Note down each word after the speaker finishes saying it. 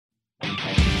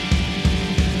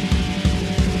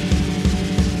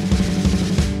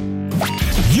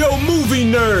Yo, movie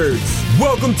nerds!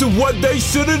 Welcome to What They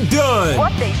Shoulda Done!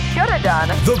 What They Shoulda Done!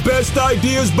 The best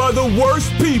ideas by the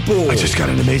worst people! I just got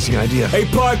an amazing idea. A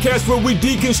podcast where we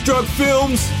deconstruct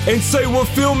films and say what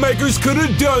filmmakers could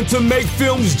have done to make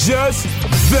films just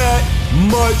that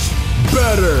much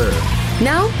better.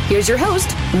 Now, here's your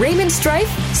host, Raymond Strife,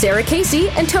 Sarah Casey,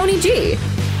 and Tony G.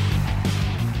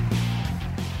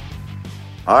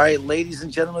 All right, ladies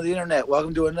and gentlemen of the internet,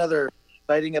 welcome to another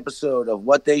exciting episode of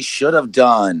What They Should Have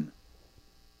Done.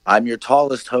 I'm your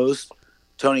tallest host,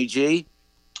 Tony G.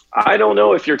 I don't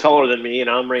know if you're taller than me, and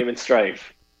I'm Raymond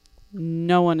Strife.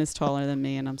 No one is taller than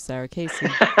me, and I'm Sarah Casey.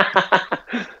 All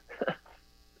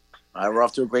right, we're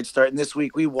off to a great start. And this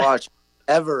week we watched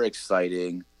ever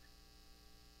exciting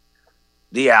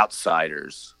The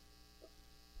Outsiders.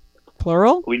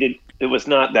 Plural? We did. It was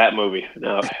not that movie.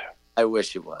 No. I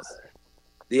wish it was.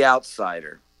 The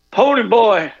Outsider. Pony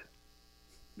boy.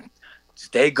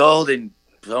 Stay golden,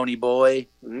 Pony boy.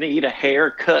 Need a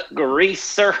haircut,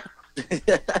 greaser.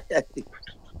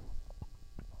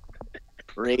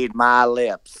 Read my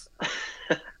lips.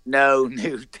 No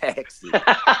new taxi.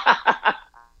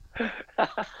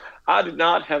 I did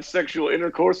not have sexual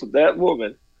intercourse with that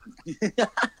woman.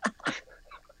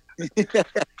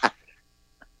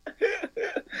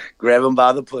 Grab him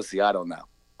by the pussy. I don't know.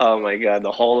 Oh my God,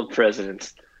 the Hall of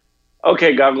Presidents.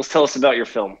 Okay, Goggles, tell us about your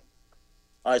film.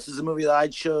 All right, so this is a movie that I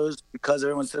chose because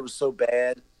everyone said it was so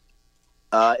bad.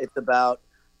 It's about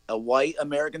a white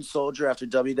American soldier after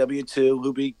WW2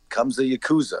 who becomes a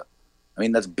yakuza. I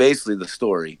mean, that's basically the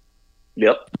story.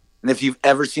 Yep. And if you've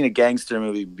ever seen a gangster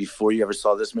movie before you ever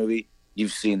saw this movie,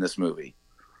 you've seen this movie.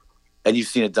 And you've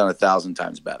seen it done 1,000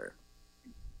 times better.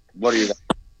 What are you?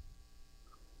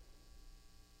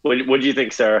 What do you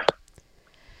think, Sarah?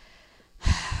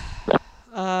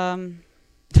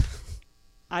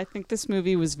 I think this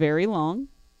movie was very long.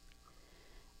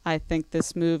 I think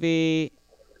this movie,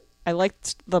 I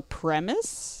liked the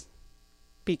premise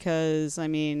because, I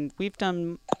mean, we've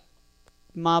done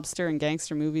mobster and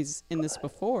gangster movies in this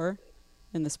before,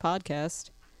 in this podcast.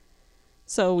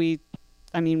 So we've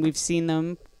seen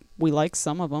them. We like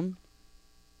some of them.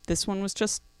 This one was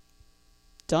just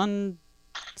done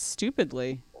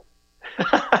stupidly.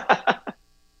 I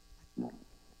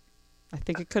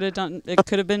think it could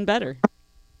have been better.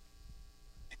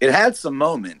 It had some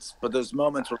moments, but those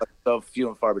moments were like so few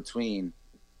and far between.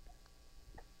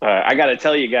 I got to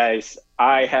tell you guys,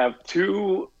 I have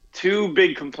two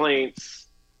big complaints,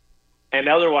 and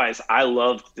otherwise, I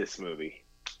loved this movie.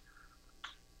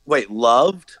 Wait,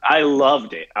 loved? I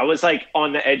loved it. I was like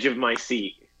on the edge of my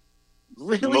seat.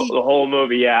 Really? The whole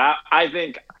movie, yeah. I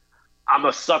think I'm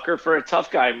a sucker for a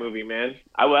tough guy movie, man.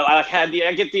 I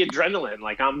get the adrenaline,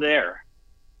 like I'm there.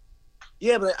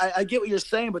 Yeah, but I get what you're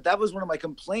saying, but that was one of my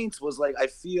complaints was like I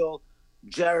feel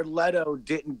Jerad Leto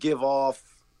didn't give off.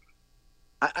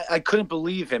 I couldn't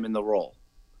believe him in the role.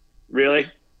 Really?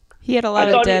 He had a lot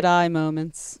of dead eye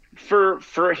moments. For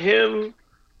him,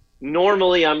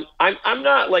 normally I'm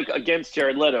not like against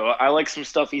Jerad Leto. I like some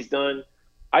stuff he's done.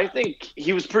 I think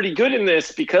he was pretty good in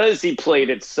this because he played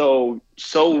it so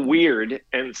weird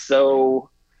and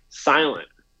so silent.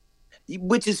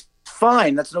 Which is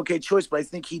fine. That's an okay choice, but I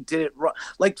think he did it wrong.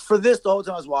 Like for this, the whole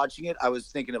time I was watching it, I was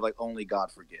thinking of like Only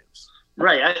God Forgives.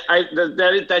 Right.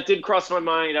 That did cross my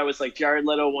mind. I was like, Jerad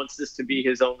Leto wants this to be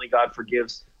his Only God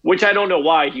Forgives, which I don't know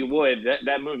why he would.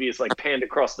 That movie is like panned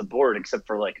across the board, except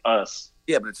for like Us.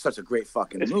 Yeah, but it's such a great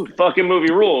fucking movie. Fucking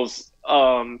movie rules.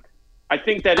 I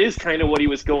think that is kind of what he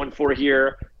was going for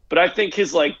here, but I think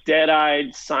his like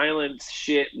dead-eyed silent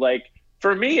shit, like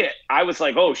for me, I was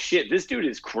like, oh shit, this dude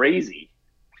is crazy.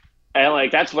 And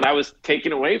like that's what I was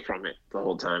taking away from it the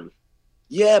whole time.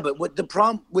 Yeah, but what the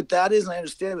problem with that is, and I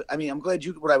understand it. I mean, I'm glad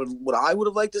you. What I would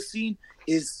have liked to see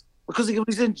is because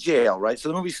he's in jail, right? So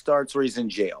the movie starts where he's in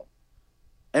jail,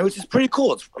 and which is pretty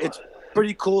cool. It's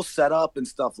pretty cool setup and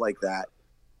stuff like that.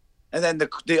 And then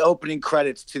the opening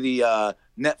credits to the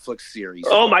Netflix series.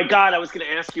 Oh my God! I was going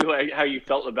to ask you how you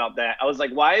felt about that. I was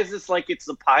like, why is this like it's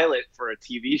the pilot for a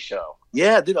TV show?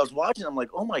 Yeah, dude. I was watching. I'm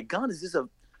like, oh my God, is this a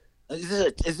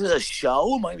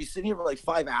show? Am I gonna be sitting here for like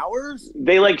 5 hours?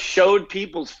 They like showed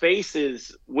people's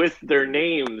faces with their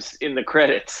names in the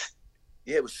credits.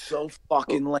 Yeah, it was so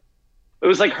fucking lame. It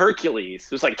was like Hercules.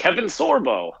 It was like Kevin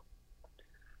Sorbo.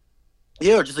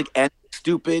 Yeah, or just like any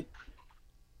stupid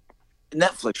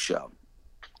Netflix show.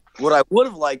 What I would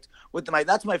have liked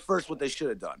that's my first what they should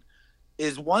have done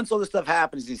is once all this stuff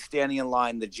happens, he's standing in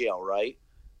line in the jail, right?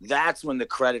 That's when the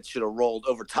credits should have rolled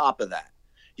over top of that.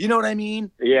 You know what I mean?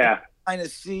 Yeah. Kind of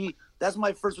see that's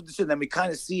my first what they should. Then we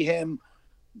kind of see him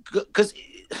because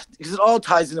it all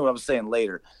ties into what I was saying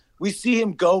later. we see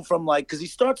him go from like, because he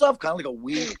starts off kind of like a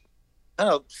weak,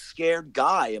 kind of scared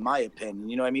guy, in my opinion.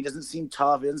 You know what I mean? He doesn't seem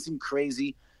tough. He doesn't seem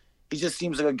crazy. He just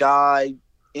seems like a guy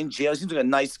in jail. He seems like a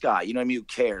nice guy. You know what I mean? Who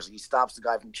cares? He stops the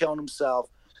guy from killing himself.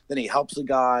 Then he helps the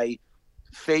guy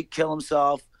fake kill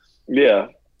himself. Yeah.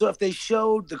 So if they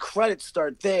showed the credits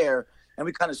start there and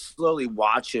we kind of slowly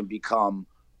watch him become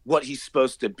what he's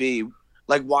supposed to be,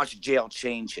 like watch jail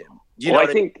change him. You know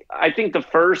I think the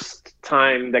first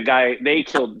time the guy they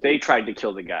tried to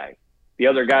kill the guy. The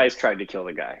other guys tried to kill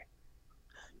the guy.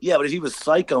 Yeah, but if he was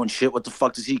psycho and shit, what the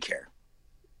fuck does he care?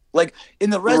 Like in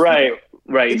the rest,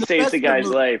 right. He the saves rest the of the guy's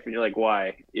movie- life, and you're like,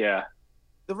 why? Yeah.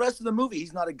 the rest of the movie,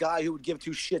 he's not a guy who would give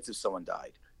two shits if someone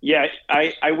died. Yeah,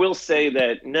 I will say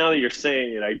that now that you're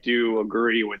saying it, I do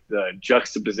agree with the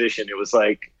juxtaposition. It was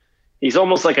like he's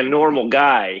almost like a normal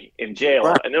guy in jail,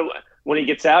 Right. and then when he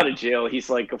gets out of jail, he's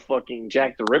like a fucking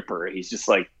Jack the Ripper. He's just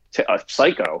like a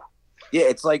psycho. Yeah,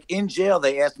 it's like in jail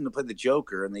they asked him to play the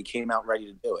Joker and they came out ready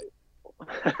to do it.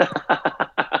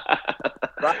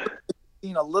 Right?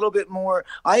 Seen a little bit more.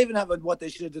 I even have what they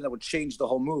should have done that would change the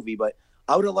whole movie, but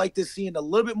I would have liked to see a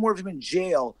little bit more of him in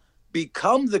jail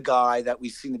become the guy that we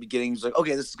see in the beginning. He's like,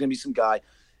 okay, this is going to be some guy,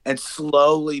 and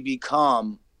slowly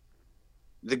become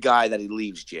the guy that he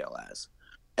leaves jail as.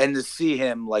 And to see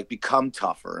him like become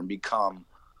tougher and become,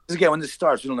 because again, when this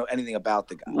starts, we don't know anything about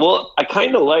the guy. Well, I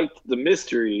kind of liked the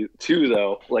mystery too,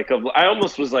 though. Like, I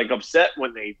almost was like upset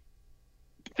when they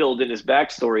filled in his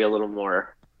backstory a little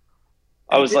more.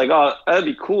 I was like, oh, that'd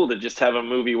be cool to just have a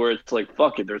movie where it's like,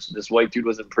 fuck it, there's this white dude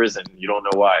was in prison. You don't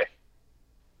know why.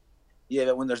 Yeah,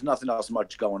 but when there's nothing else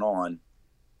much going on.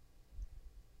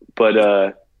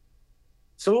 But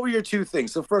So what were your two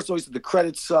things? So first of all, you said the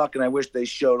credits suck, and I wish they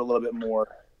showed a little bit more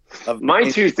of my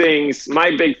two things,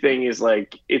 my big thing is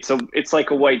like it's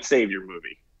like a white savior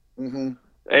movie. Mm-hmm.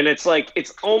 And it's like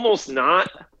it's almost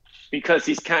not, because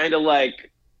he's kind of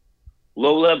like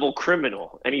low-level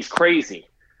criminal and he's crazy.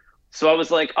 So I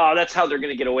was like, oh, that's how they're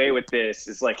going to get away with this.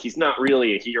 It's like he's not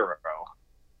really a hero.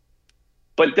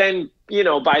 But then, you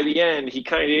know, by the end, he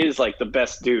kind of is like the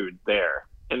best dude there.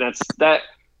 And that's that,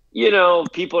 you know,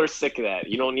 people are sick of that.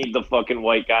 You don't need the fucking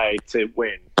white guy to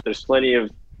win. There's plenty of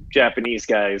Japanese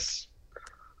guys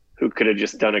who could have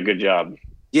just done a good job.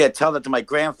 Yeah, tell that to my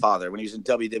grandfather when he was in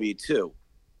WWE 2.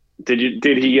 Did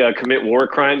he commit war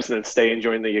crimes and then stay and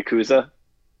join the yakuza?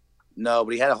 No,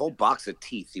 but he had a whole box of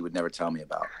teeth he would never tell me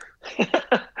about.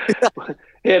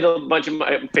 He had a bunch of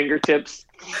fingertips.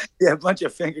 Yeah, a bunch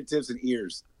of fingertips and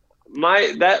ears.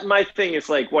 My thing is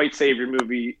like white savior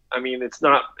movie. I mean,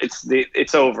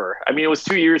 it's over. I mean, it was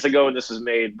 2 years ago when this was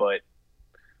made, but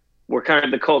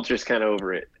the culture's kind of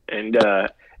over it. And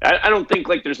I don't think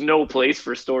like there's no place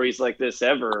for stories like this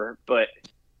ever, but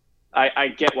I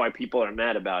get why people are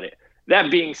mad about it.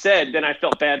 That being said, then I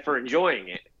felt bad for enjoying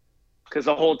it, because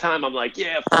the whole time I'm like,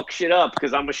 yeah, fuck shit up,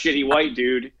 because I'm a shitty white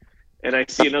dude, and I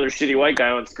see another shitty white guy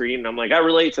on screen, and I'm like, I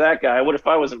relate to that guy. What if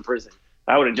I was in prison?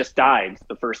 I would have just died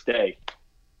the first day.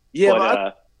 Yeah,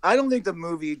 but I don't think the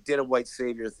movie did a white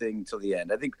savior thing until the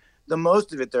end. I think the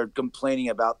most of it, they're complaining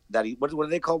about that. What do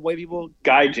they call white people?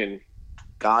 Gaijin.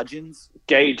 Gaijins?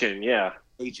 Gaijin, yeah.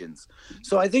 Gaijins.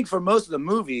 So I think for most of the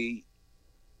movie,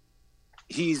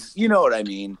 he's, you know what I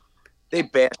mean? They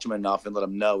bash him enough and let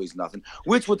him know he's nothing.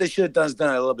 Which what they should have done is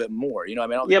done it a little bit more. You know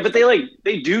what I mean? Yeah, but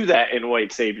they do that in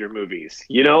white savior movies.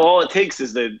 You know, all it takes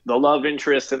is the love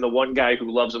interest and the one guy who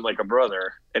loves him like a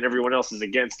brother, and everyone else is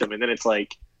against him, and then it's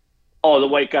like, oh, the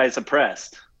white guy's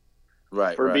oppressed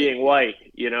for being white.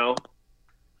 You know.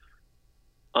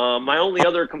 My only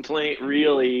other complaint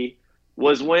really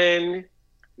was when.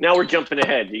 Now we're jumping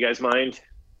ahead. Do you guys mind?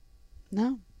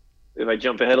 No. If I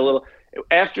jump ahead a little.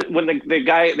 After when the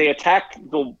guy they attack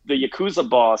the yakuza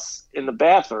boss in the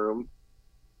bathroom,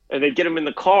 and they get him in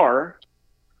the car,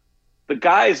 the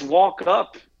guys walk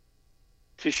up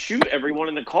to shoot everyone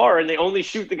in the car, and they only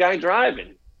shoot the guy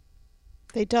driving.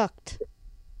 They ducked.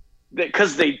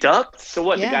 Because they ducked. So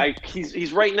what? Yeah. The guy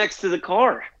he's right next to the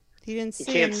car. He didn't see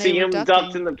You can't him. see They were him ducking.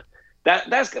 ducked in the.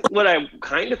 That's what I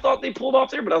kind of thought they pulled off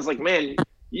there, but I was like, man,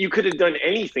 you could have done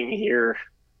anything here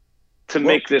to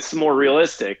make this more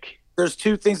realistic. There's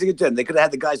two things they could do. They could have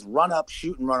had the guys run up,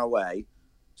 shoot, and run away,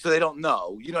 so they don't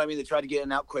know. You know what I mean? They try to get in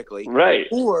and out quickly. Right.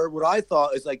 Or what I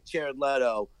thought is like Jerad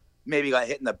Leto maybe got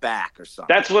hit in the back or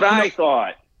something. That's what I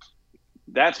thought.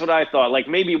 That's what I thought. Like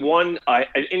maybe one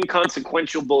an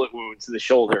inconsequential bullet wound to the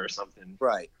shoulder or something.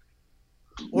 Right.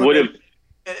 Would have.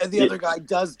 And the other guy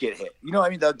does get hit. You know what I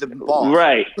mean? The ball.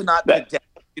 Right. But not the death.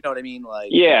 You know what I mean? Like.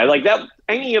 Yeah, like that.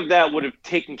 Any of that would have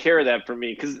taken care of that for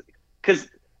me, because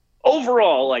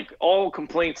overall, like all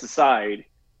complaints aside,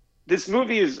 this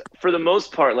movie is, for the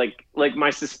most part, like my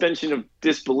suspension of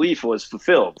disbelief was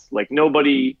fulfilled. Like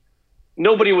nobody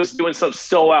was doing something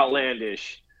so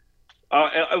outlandish.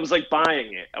 I was like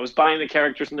buying it. I was buying the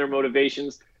characters and their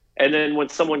motivations. And then when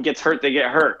someone gets hurt, they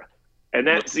get hurt. And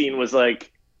that scene was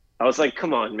like, I was like,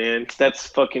 come on, man, that's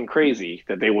fucking crazy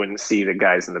that they wouldn't see the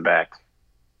guys in the back.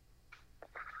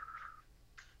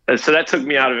 And so that took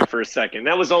me out of it for a second.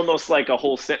 That was almost like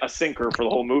a sinker for the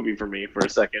whole movie for me for a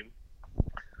second.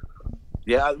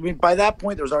 Yeah, I mean, by that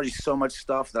point, there was already so much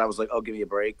stuff that I was like, oh, give me a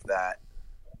break. And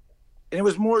it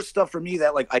was more stuff for me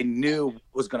that, like, I knew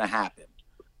was going to happen.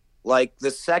 Like,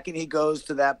 the second he goes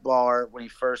to that bar when he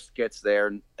first gets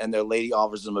there and their lady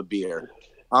offers him a beer,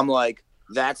 I'm like,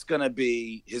 that's going to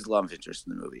be his love interest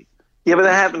in the movie. Yeah, but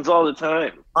that happens all the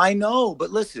time. I know,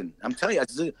 but listen, I'm telling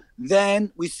you.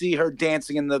 Then we see her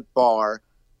dancing in the bar,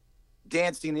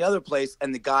 dancing in the other place,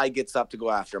 and the guy gets up to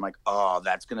go after her. I'm like, oh,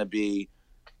 that's going to be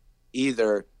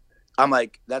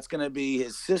that's going to be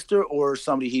his sister or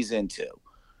somebody he's into.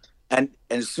 And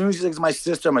as soon as he thinks my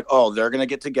sister, I'm like, oh, they're going to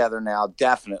get together now,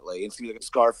 definitely. It's going to be like a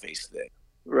Scarface thing.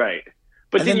 Right.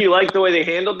 But didn't you like the way they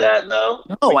handled that, though?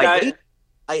 No,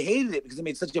 I hated it because they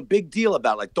made such a big deal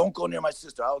about, like, don't go near my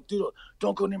sister.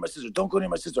 Don't go near my sister. Don't go near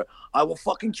my sister. I will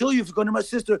fucking kill you if you go near my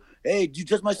sister. Hey, you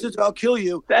touch my sister, I'll kill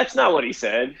you. That's not what he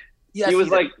said. Yes,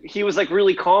 he was like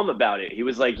really calm about it. He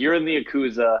was like, you're in the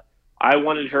yakuza. I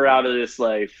wanted her out of this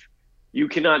life. You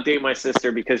cannot date my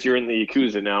sister because you're in the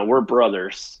yakuza now. We're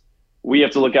brothers. We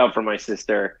have to look out for my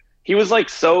sister. He was like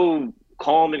so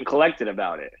calm and collected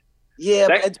about it. Yeah,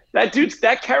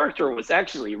 that character was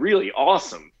actually really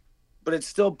awesome. But it's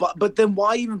still, but then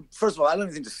why even? First of all, I don't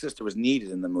even think the sister was needed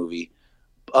in the movie,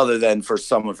 other than for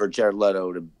Jerad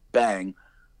Leto to bang.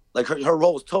 Like her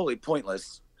role was totally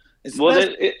pointless. Well,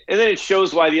 then it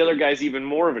shows why the other guy's even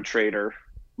more of a traitor,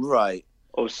 right?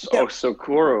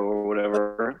 Sokoro or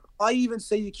whatever. Why even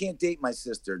say you can't date my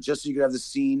sister just so you could have the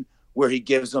scene where he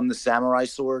gives him the samurai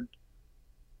sword?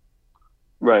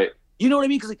 Right. You know what I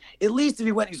mean? Because like, at least if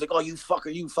he went, he's like, oh, you fuck.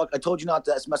 I told you not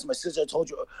to mess with my sister. I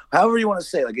told you, however you want to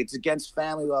say, like it's against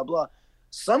family, blah, blah.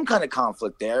 Some kind of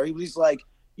conflict there. He's like,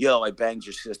 yo, I banged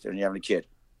your sister and you're having a kid.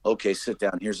 Okay, sit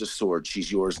down. Here's a sword.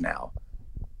 She's yours now.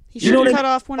 He should have cut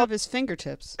off one of his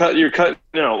fingertips. No,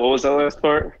 what was that last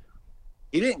part?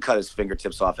 He didn't cut his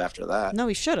fingertips off after that. No,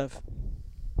 he should have.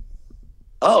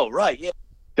 Oh, right, yeah.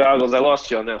 Goggles, I lost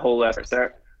you on that whole last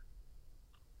part.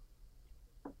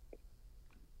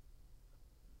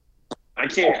 I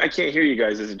can't hear you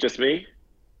guys. Is it just me?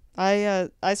 I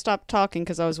stopped talking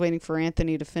because I was waiting for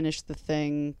Anthony to finish the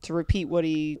thing to repeat what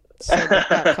he said that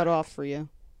got cut off for you.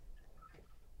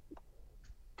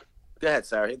 Go ahead,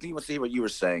 Sarah. I think you want to see what you were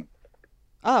saying.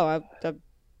 Oh,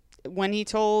 when he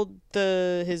told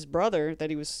his brother that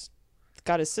he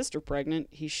got his sister pregnant,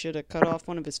 he should have cut off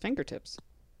one of his fingertips.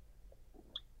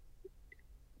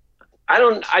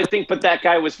 But that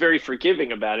guy was very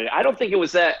forgiving about it. I don't think it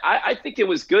was that. I think it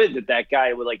was good that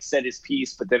guy would like said his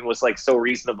piece, but then was like so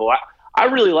reasonable. I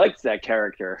really liked that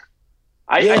character.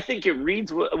 I think it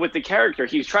reads with the character.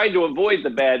 He was trying to avoid the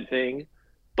bad thing,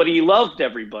 but he loved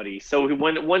everybody. So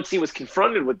once he was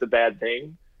confronted with the bad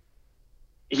thing,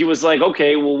 he was like,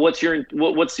 okay, well, what's your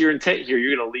intent here?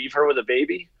 You're going to leave her with a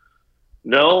baby?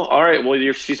 No? All right, well,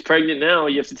 she's pregnant now.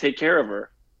 You have to take care of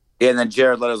her. Yeah, and then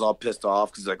Jerad Leto's all pissed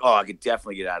off because he's like, oh, I could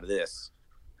definitely get out of this.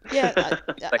 Yeah,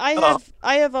 I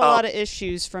have a lot of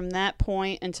issues from that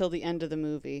point until the end of the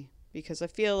movie because I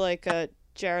feel like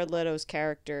Jerad Leto's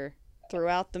character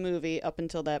throughout the movie up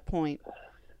until that point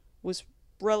was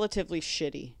relatively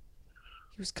shitty.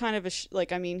 He was kind of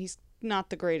he's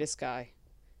not the greatest guy.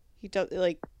 He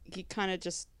kind of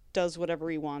just does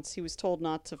whatever he wants. He was told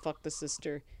not to fuck the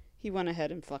sister. He went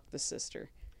ahead and fucked the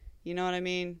sister. You know what I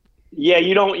mean? Yeah,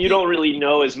 you don't really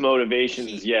know his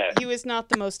motivations yet. He was not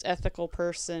the most ethical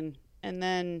person, and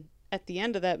then at the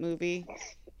end of that movie,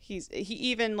 he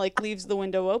even like leaves the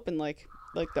window open,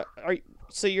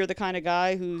 so you're the kind of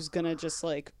guy who's gonna just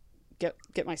like get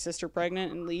my sister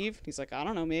pregnant and leave? He's like, I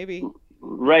don't know, maybe.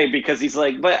 Right, because he's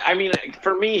like, but I mean,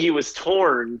 for me, he was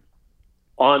torn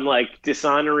on like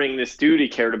dishonoring this dude he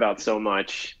cared about so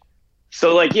much.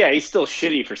 So like, yeah, he's still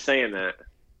shitty for saying that.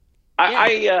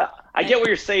 I get what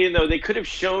you're saying, though. They could have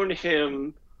shown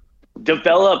him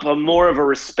develop more of a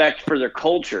respect for their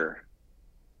culture,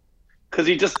 because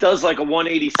he just does like a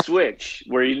 180 switch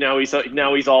where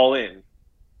he's all in.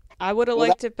 I would have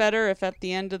liked it better if at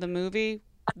the end of the movie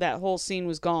that whole scene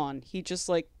was gone. He just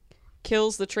like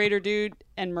kills the traitor dude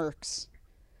and murks.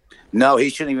 No, he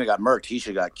shouldn't even got murked. He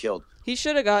should have got killed. He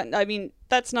should have gotten. I mean,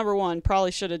 that's number one. Probably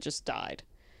should have just died.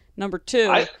 Number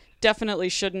two, definitely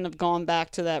shouldn't have gone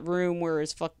back to that room where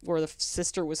where the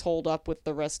sister was holed up with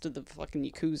the rest of the fucking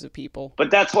yakuza people.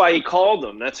 But that's why he called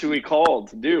them. That's who he called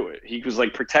to do it. He was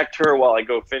like, protect her while I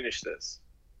go finish this.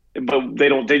 But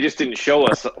they just didn't show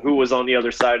us who was on the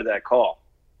other side of that call.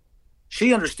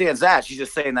 She understands that. She's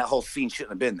just saying that whole scene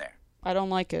shouldn't have been there. I don't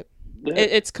like it.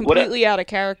 It's completely out of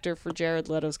character for Jerad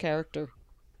Leto's character.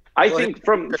 I think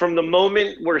from the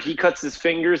moment where he cuts his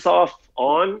fingers off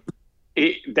on,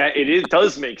 it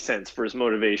does make sense for his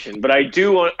motivation. But I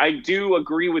do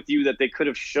agree with you that they could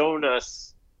have shown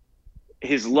us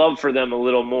his love for them a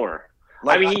little more.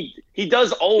 I mean, he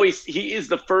is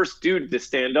the first dude to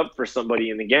stand up for somebody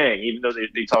in the gang, even though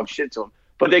they talk shit to him.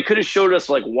 But they could have showed us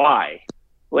like why.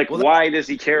 Like, why does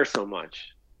he care so much?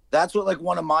 That's what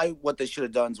what they should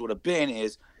have done would have been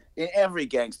is in every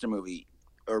gangster movie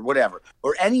or whatever,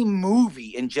 or any movie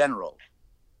in general,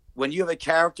 when you have a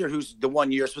character who's the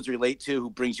one you're supposed to relate to, who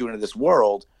brings you into this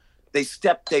world, they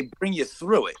bring you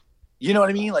through it. You know what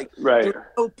I mean? Like, right. There's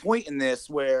no point in this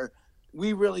where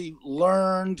we really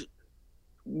learned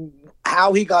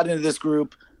how he got into this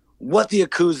group, what the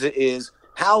yakuza is,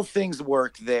 how things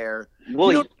work there.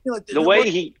 Well, you know, like, the way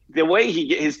he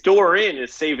get his door in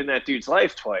is saving that dude's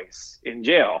life twice in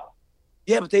jail.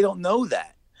 Yeah, but they don't know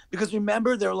that because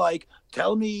remember they're like,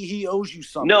 tell me he owes you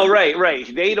something. No,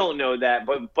 right. They don't know that,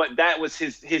 but that was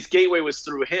his gateway was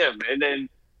through him, and then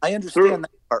I understand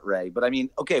that part, Ray. But I mean,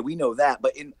 okay, we know that,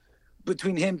 but in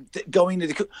between him going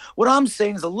to what I'm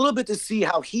saying is a little bit to see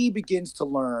how he begins to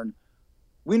learn.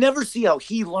 We never see how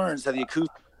he learns how the yakuza.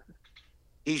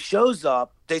 He shows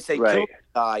up. They say, right. Kill the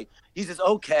guy. He says,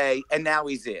 okay, and now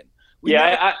he's in.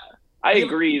 I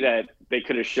agree that they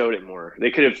could have showed it more.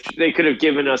 They could have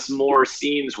given us more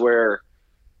scenes where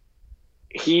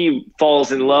he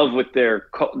falls in love with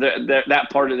that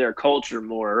part of their culture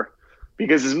more,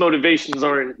 because his motivations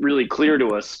aren't really clear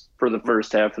to us for the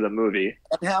first half of the movie.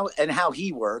 And how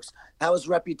he works, how his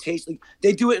reputation.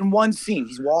 They do it in one scene.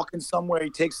 He's walking somewhere.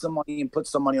 He takes some money and puts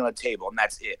some money on a table, and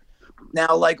that's it.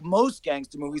 Now, like most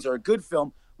gangster movies or a good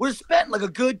film, we're spent like a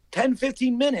good 10,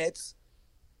 15 minutes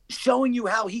showing you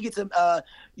how he gets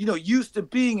used to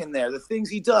being in there, the things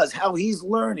he does, how he's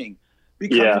learning.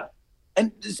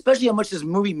 And especially how much this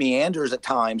movie meanders at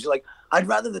times. Like, I'd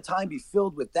rather the time be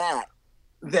filled with that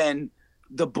than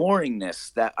the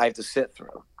boringness that I have to sit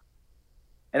through.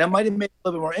 And it might have made it a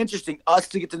little bit more interesting, us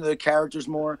to get to know the characters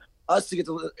more, us to get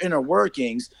to the inner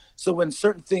workings. So when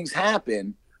certain things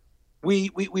happen,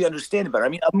 we understand it better. I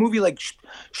mean, a movie like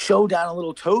Showdown in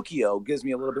Little Tokyo gives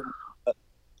me a little bit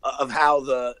of how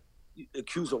the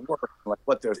yakuza work, like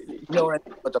what they're,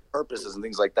 what the purpose is and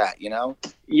things like that.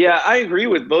 Yeah, I agree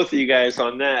with both of you guys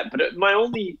on that. But my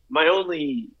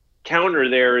only counter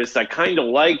there is I kind of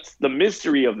liked the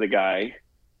mystery of the guy.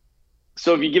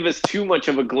 So if you give us too much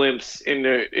of a glimpse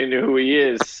into who he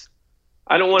is,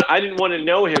 I didn't want to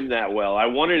know him that well. I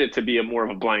wanted it to be more of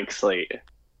a blank slate.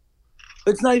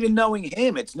 It's not even knowing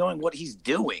him; it's knowing what he's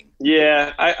doing.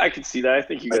 Yeah, I can see that. I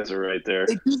think you guys are right there.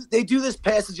 They do this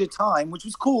passage of time, which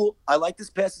was cool. I like this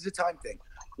passage of time thing,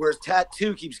 where his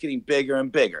tattoo keeps getting bigger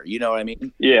and bigger. You know what I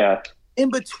mean? Yeah.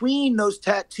 In between those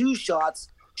tattoo shots,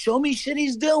 show me shit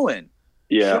he's doing.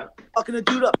 Yeah. Show me fucking a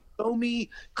dude up. Show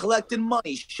me collecting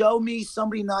money. Show me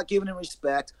somebody not giving him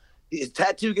respect. His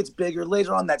tattoo gets bigger.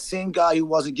 Later on, that same guy who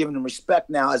wasn't giving him respect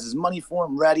now has his money for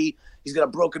him ready. He's got a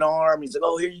broken arm. He's like,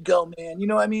 oh, here you go, man. You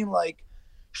know what I mean? Like,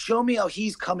 show me how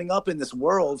he's coming up in this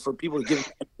world for people to give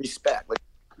him respect. Like,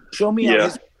 show me how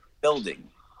he's building.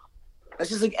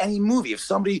 That's just like any movie.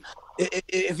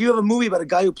 If you have a movie about a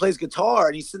guy who plays guitar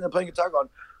and he's sitting there playing guitar going,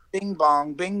 bing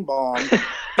bong, people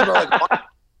are like, what?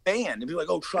 Band. And people are like,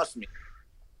 oh, trust me.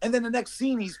 And then the next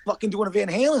scene, he's fucking doing a Van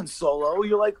Halen solo.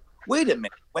 You're like, wait a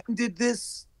minute. When did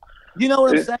this? You know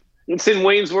what I'm saying? It's in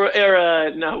Wayne's World.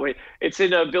 It's in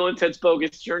Bill and Ted's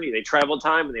Bogus Journey. They travel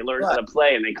time and they learn how to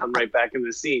play, and they come right back in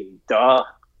the scene. Duh.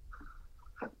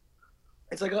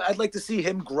 It's like I'd like to see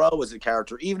him grow as a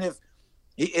character, even if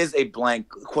he is a blank,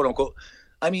 quote unquote.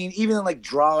 I mean, even in like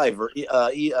Drive or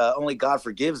Only God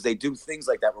Forgives, they do things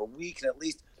like that where we can at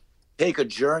least take a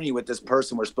journey with this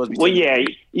person we're supposed to be. Well, yeah,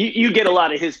 you get a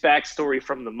lot of his backstory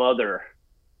from the mother.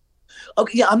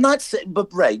 Okay, yeah, I'm not saying, but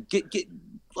Ray,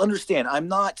 understand, I'm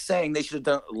not saying they should have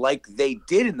done like they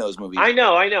did in those movies. I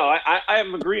know. I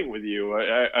am agreeing with you.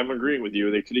 I'm agreeing with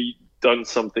you. They could have done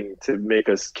something to make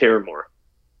us care more.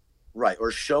 Right,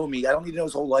 or show me. I don't need to know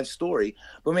his whole life story,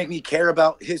 but make me care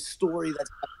about his story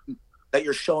that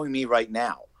you're showing me right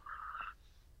now.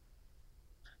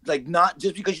 Like, not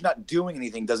just because you're not doing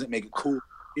anything doesn't make it cool.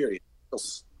 Period.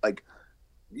 Like,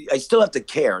 I still have to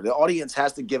care. The audience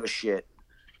has to give a shit.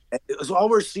 So all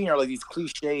we're seeing are like these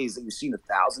cliches that you've seen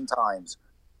 1,000 times.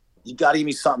 You got to give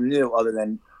me something new other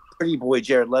than pretty boy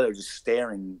Jerad Leto just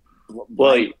staring.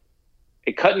 Well,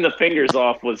 cutting the fingers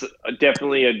off was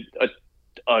definitely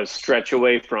a stretch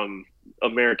away from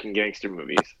American gangster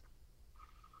movies.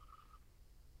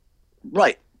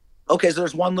 Right. Okay, so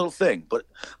there's one little thing, but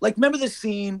like, remember this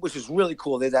scene, which was really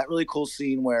cool. There's that really cool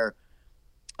scene where,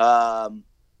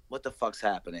 what the fuck's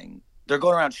happening? They're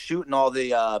going around shooting all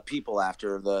the people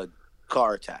after the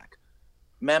car attack.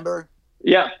 Remember?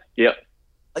 Yeah.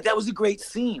 Like, that was a great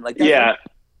scene. Like,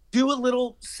 do a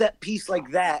little set piece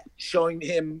like that, showing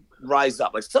him rise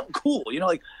up, like something cool,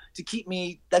 like to keep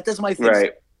me. That's my thing.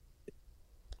 Right.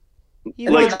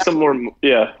 Like some more,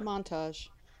 montage.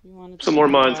 You wanted some more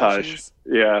montage.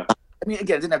 Yeah. I mean,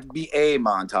 again, it didn't have to be a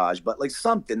montage, but like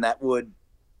something that would.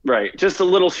 Right. Just a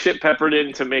little shit peppered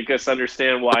in to make us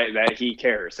understand why that he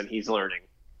cares and he's learning.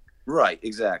 Right.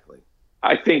 Exactly.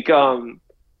 I think I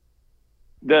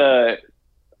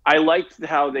liked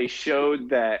how they showed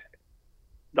that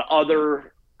the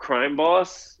other crime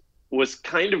boss was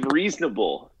kind of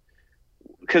reasonable,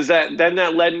 because that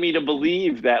led me to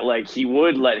believe that like he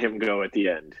would let him go at the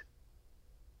end.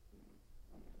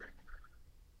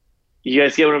 You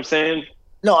guys get what I'm saying?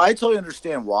 No, I totally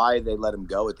understand why they let him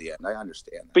go at the end. I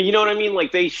understand that. But you know what I mean?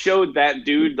 Like, they showed that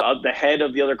dude, the head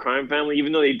of the other crime family,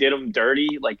 even though they did him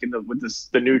dirty, like with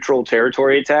the neutral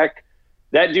territory attack,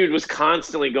 that dude was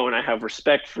constantly going, I have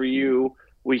respect for you.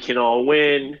 We can all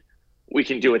win. We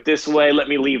can do it this way. Let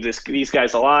me leave these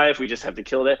guys alive. We just have to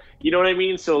kill that. You know what I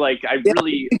mean? So like, I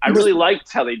really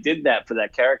liked how they did that for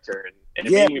that character, and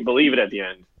it made me believe it at the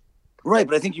end. Right,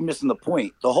 but I think you're missing the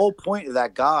point. The whole point of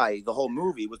that guy, the whole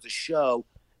movie, was to show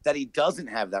that he doesn't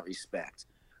have that respect.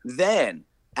 Then,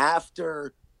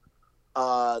 after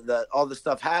all the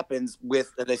stuff happens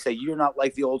with, they say, you're not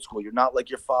like the old school. You're not like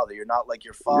your father. You're not like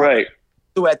your father. Right.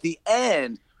 So at the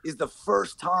end is the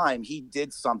first time he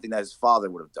did something that his father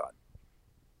would have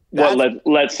done.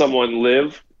 Let someone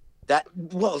live?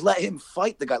 Let him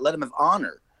fight the guy. Let him have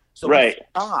honor. So right. He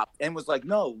stopped and was like,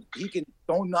 no,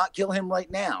 don't not kill him right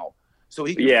now. So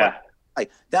he can fight.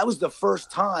 Like, that was the first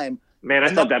time. Man,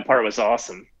 I thought that part was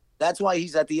awesome. That's why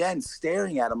he's at the end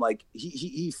staring at him like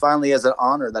he finally has an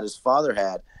honor that his father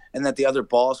had, and that the other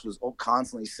boss was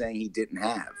constantly saying he didn't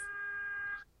have.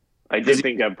 I did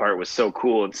think that part was so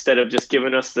cool. Instead of just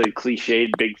giving us the cliched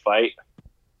big fight,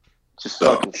 just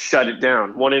fucking shut it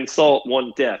down. One insult,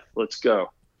 one death. Let's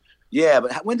go. Yeah,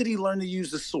 but when did he learn to use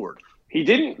the sword? He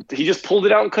didn't. He just pulled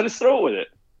it out and cut his throat with it.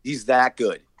 He's that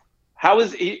good. How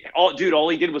is he? All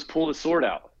he did was pull the sword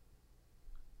out.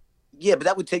 Yeah, but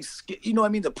that would take skill. You know what I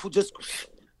mean? Just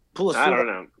pull a sword. I don't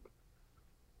know.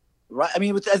 Right? I mean,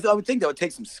 I would think that would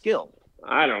take some skill.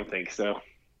 I don't think so.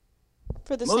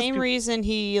 For the same reason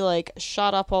he like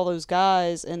shot up all those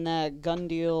guys in that gun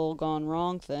deal gone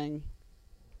wrong thing.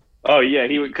 Oh yeah,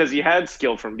 because he had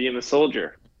skill from being a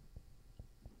soldier.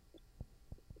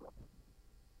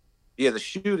 Yeah, the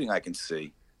shooting I can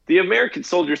see. The American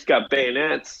soldiers got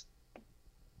bayonets.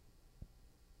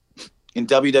 In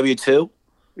WW2?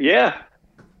 Yeah.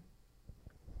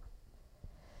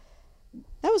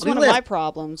 That was one of my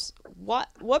problems.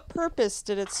 What purpose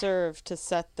did it serve to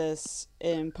set this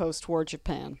in post-war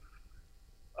Japan?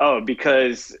 Oh,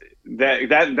 because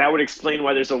that would explain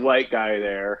why there's a white guy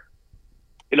there.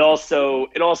 It also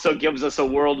gives us a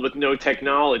world with no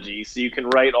technology, so you can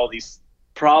write all these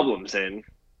problems in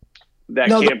that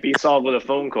can't be solved with a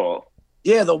phone call.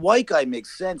 Yeah, the white guy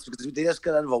makes sense because they just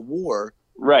got out of a war.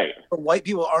 Right. White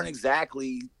people aren't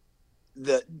exactly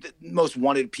the most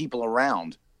wanted people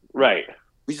around. Right.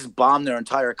 We just bombed their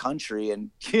entire country,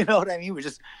 and you know what I mean?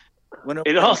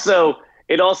 It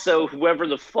also whoever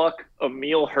the fuck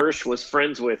Emil Hirsch was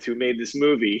friends with who made this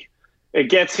movie, it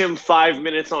gets him 5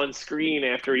 minutes on screen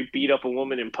after he beat up a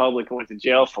woman in public and went to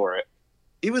jail for it.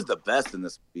 He was the best in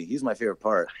this movie. He's my favorite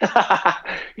part.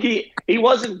 He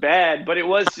wasn't bad, but it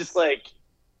was just like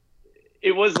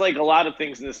a lot of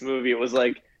things in this movie. It was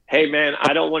like, hey man,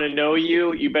 I don't want to know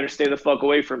you. You better stay the fuck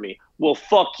away from me. Well,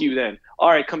 fuck you then. All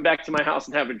right, come back to my house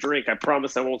and have a drink. I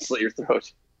promise I won't slit your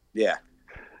throat. Yeah.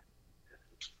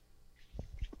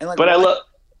 And but I love.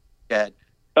 God.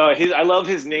 I love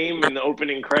his name in the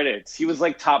opening credits. He was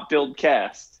like top billed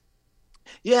cast.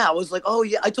 Yeah, I was like, oh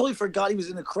yeah, I totally forgot he was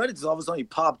in the credits. All of a sudden he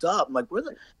popped up. I'm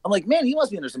like, man, he must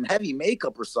be under some heavy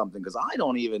makeup or something because I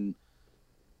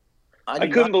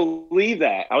couldn't believe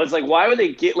that. I was like, why would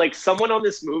they get like someone on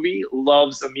this movie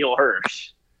loves Emil Hirsch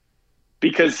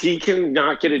because he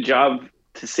cannot get a job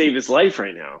to save his life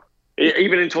right now,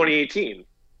 even in 2018.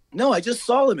 No, I just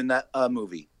saw him in that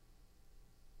movie.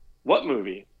 What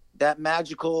movie? That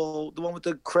magical, the one with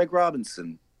the Craig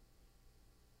Robinson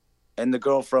and the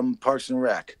girl from Parks and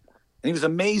Rec. And he was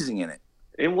amazing in it.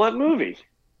 In what movie?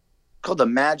 Called The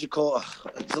Magical,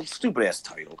 it's a stupid ass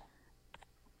title.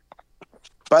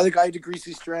 By the guy who did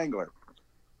Greasy Strangler.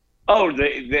 Oh,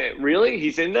 really?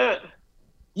 He's in that?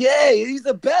 Yeah, he's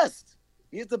the best.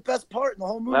 He's the best part in the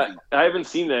whole movie. I haven't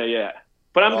seen that yet.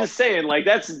 But I'm just saying, like,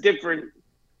 that's different.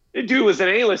 The dude was an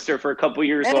A-lister for a couple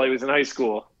years while he was in high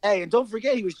school. Hey, and don't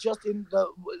forget, he was just in the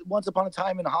Once Upon a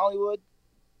Time in Hollywood.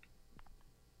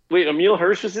 Wait, Emile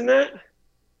Hirsch was in that?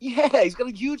 Yeah, he's got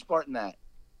a huge part in that.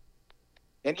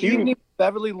 And Evening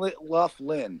Beverly Luff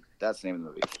Lynn. That's the name of the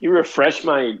movie. You refresh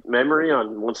my memory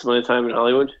on Once Upon a Time in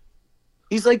Hollywood?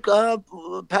 He's like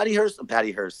Patty Hearst.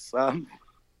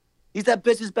 He's that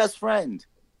bitch's best friend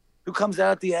who comes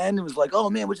out at the end and was like, "Oh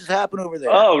man, what just happened over there?"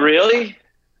 Oh, really?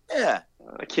 Yeah.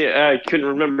 I couldn't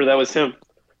remember that was him.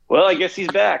 Well, I guess he's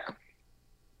back.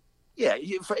 Yeah,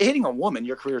 for hitting a woman,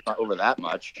 your career's not over that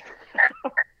much.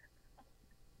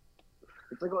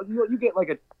 It's like you get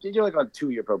like you're like on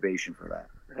 2-year probation for that.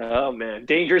 Oh man,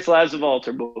 Dangerous Lives of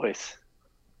Altar Boys.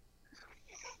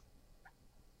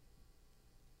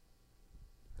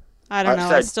 I don't know.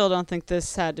 I still don't think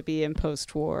this had to be in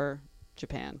post-war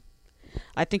Japan.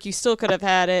 I think you still could have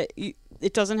had it.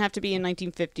 It doesn't have to be in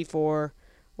 1954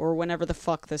 or whenever the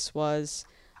fuck this was.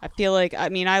 I feel like, I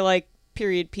mean, I like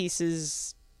period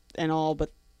pieces and all,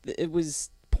 but it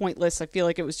was pointless. I feel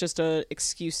like it was just an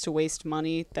excuse to waste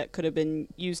money that could have been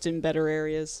used in better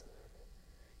areas.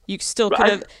 You still could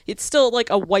have. It's still like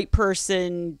a white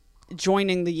person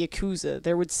joining the yakuza.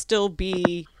 There would still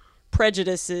be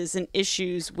prejudices and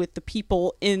issues with the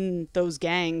people in those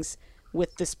gangs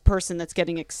with this person that's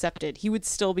getting accepted. He would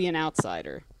still be an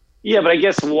outsider. Yeah, but I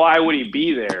guess why would he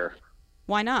be there?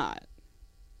 Why not?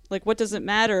 Like, what does it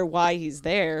matter why he's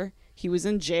there? He was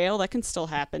in jail. That can still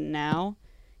happen now.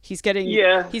 He's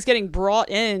getting brought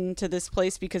in to this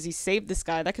place because he saved this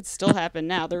guy. That could still happen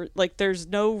now. There's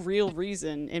no real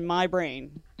reason in my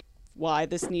brain why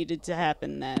this needed to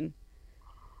happen then.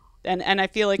 And I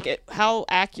feel like how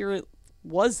accurate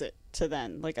was it to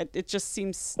then? Like, it just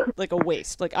seems like a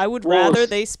waste. Like, I would rather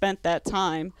they spent that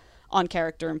time on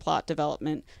character and plot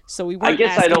development so we weren't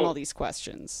asking all these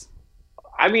questions.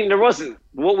 I mean, there wasn't.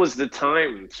 What was the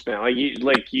time span? Why even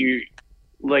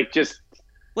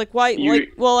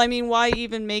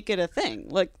make it a thing?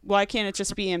 Like, why can't it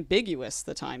just be ambiguous,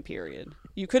 the time period?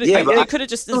 You could have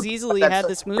just as easily had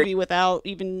this movie without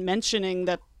even mentioning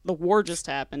that the war just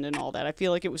happened and all that. I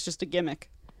feel like it was just a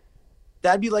gimmick.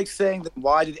 That'd be like saying that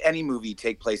why did any movie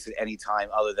take place at any time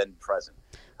other than present?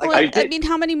 Like, well, I mean,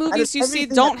 how many movies you see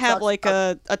don't have like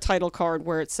a title card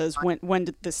where it says when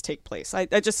did this take place? I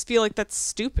just feel like that's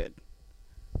stupid.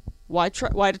 Why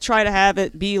try to have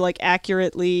it be like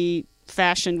accurately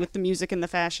fashioned with the music and the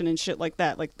fashion and shit like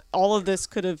that? Like, all of this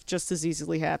could have just as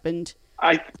easily happened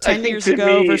 10 years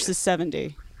ago versus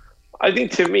 70. I think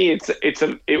to me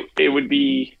it would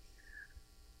be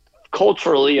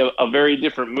culturally a very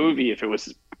different movie if it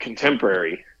was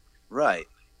contemporary. Right.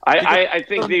 I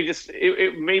think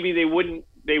maybe they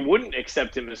wouldn't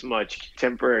accept him as much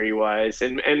contemporary wise,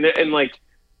 and like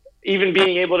even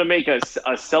being able to make a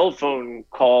cell phone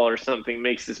call or something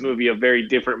makes this movie a very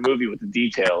different movie with the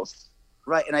details.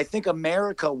 Right, and I think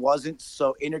America wasn't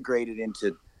so integrated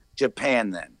into Japan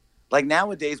then. Like,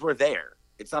 nowadays we're there.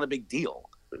 It's not a big deal.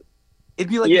 It'd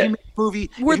be like if you made a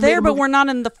movie. We're there, but we're not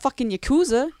in the fucking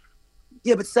yakuza.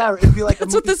 Yeah, but Sarah, it'd be like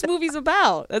that's what this movie's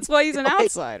about. That's why he's an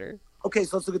outsider. Okay,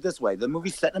 so let's look at it this way. The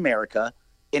movie's set in America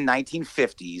in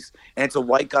 1950s, and it's a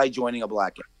white guy joining a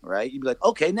black guy, right? You'd be like,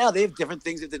 okay, now they have different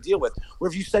things they have to deal with. Where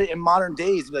if you said it in modern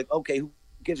days, you'd be like, okay, who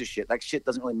gives a shit? Like, shit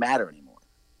doesn't really matter anymore,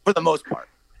 for the most part.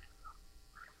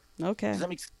 Okay. Does that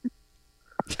make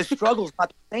sense? The struggle's not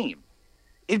the same.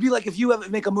 It'd be like if you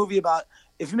make a movie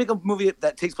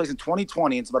that takes place in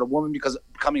 2020, and it's about a woman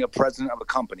becoming a president of a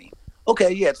company.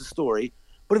 Okay, yeah, it's a story.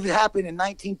 But if it happened in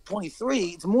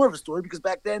 1923, it's more of a story because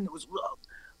back then it was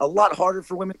a lot harder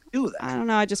for women to do that. I don't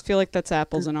know. I just feel like that's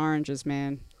apples and oranges,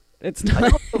 man. It's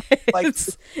not. Like,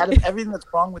 out of everything that's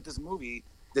wrong with this movie,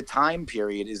 the time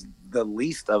period is the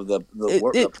least of the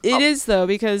work. It is, though,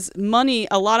 because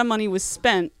a lot of money was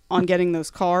spent on getting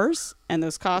those cars and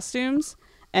those costumes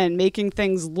and making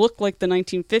things look like the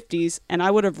 1950s, and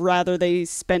I would have rather they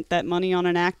spent that money on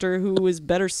an actor who was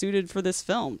better suited for this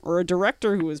film, or a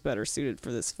director who was better suited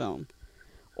for this film,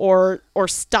 or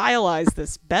stylize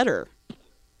this better,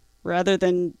 rather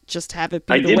than just have it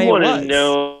be the way it was. I did want to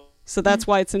know. So that's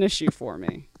why it's an issue for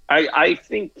me. I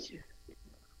think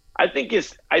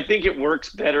it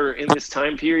works better in this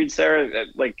time period, Sarah.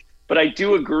 But I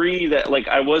do agree that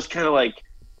I was kind of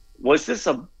was this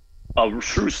a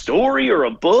true story or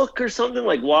a book or something?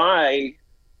 Like, why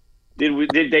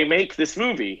did they make this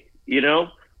movie? You know?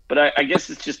 But I guess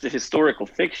it's just a historical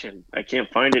fiction. I can't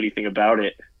find anything about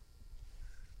it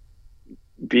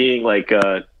being like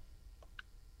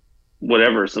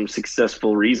whatever, some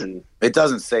successful reason. It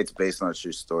doesn't say it's based on a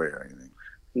true story or anything.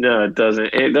 No, it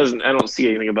doesn't. It doesn't. I don't see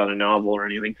anything about a novel or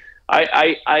anything.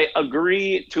 I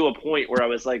agree to a point where I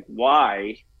was like,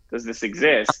 why does this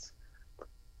exist?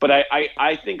 But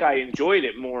I think I enjoyed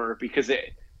it more because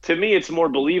to me it's more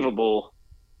believable.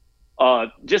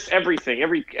 Just everything,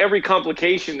 every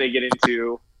complication they get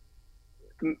into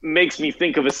makes me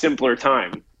think of a simpler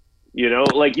time. You know,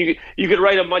 like you could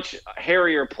write a much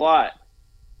hairier plot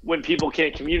when people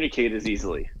can't communicate as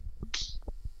easily.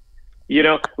 You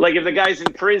know, like if the guy's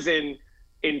in prison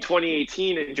in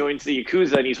 2018 and joins the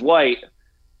yakuza and he's white,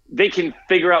 they can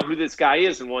figure out who this guy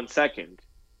is in 1 second.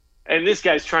 And this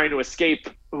guy's trying to escape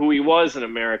who he was in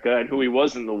America and who he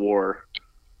was in the war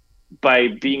by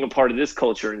being a part of this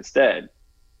culture instead.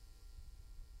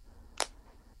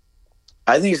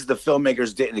 I think it's the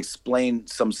filmmakers didn't explain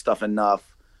some stuff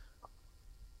enough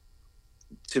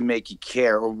to make you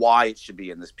care or why it should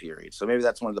be in this period. So maybe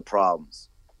that's one of the problems.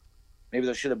 Maybe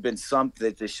there should have been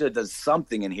something. They should have done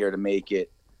something in here to make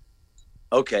it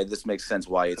okay. This makes sense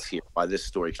why it's here. Why this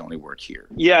story can only work here.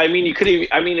 Yeah, I mean, you could.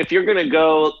 If you're gonna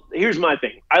go, here's my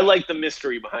thing. I like the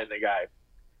mystery behind the guy,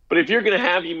 but if you're gonna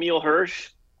have Emil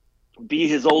Hirsch be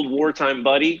his old wartime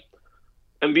buddy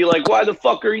and be like, "Why the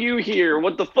fuck are you here?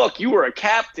 What the fuck? You were a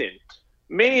captain."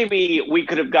 Maybe we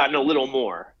could have gotten a little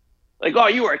more. Like, oh,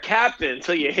 you were a captain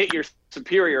until you hit your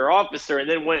superior officer and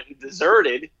then went and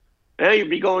deserted. Now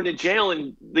you'd be going to jail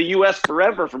in the U.S.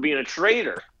 forever for being a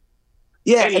traitor.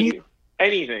 Yeah,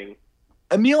 anything.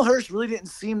 Emil Hirsch really didn't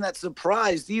seem that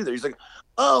surprised either. He's like,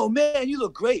 "Oh man, you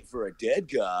look great for a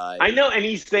dead guy." I know, and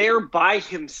he's there by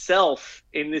himself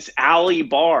in this alley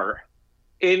bar,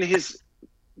 in his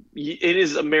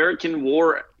American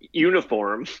war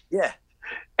uniform. Yeah,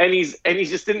 and he's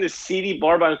just in this seedy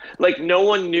bar by, like, no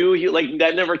one knew he, like,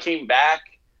 that never came back.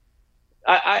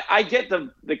 I get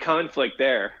the conflict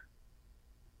there.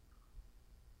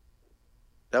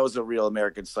 That was a real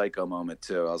American Psycho moment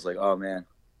too. I was like, "Oh man."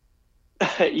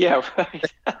 Yeah,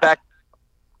 right.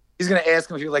 He's gonna ask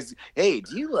him if he likes. Hey,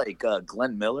 do you like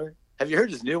Glenn Miller? Have you heard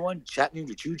his new one,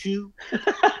 Chattanooga Choo Choo?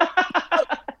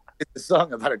 It's a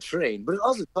song about a train, but it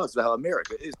also talks about how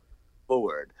America is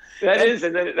forward. And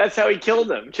that's how he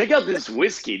killed him. Check out this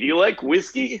whiskey. Do you like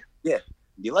whiskey? Yeah.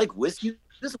 Do you like whiskey?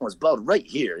 This one's bottled right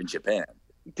here in Japan.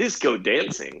 Disco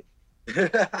dancing.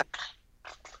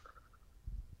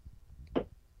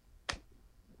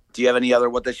 Do you have any other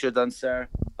what they should have done, Sarah,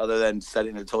 other than set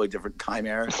it in a totally different time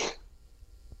era?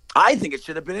 I think it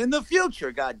should have been in the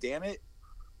future, god damn it.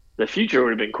 The future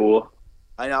would have been cool.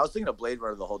 I know, I was thinking of Blade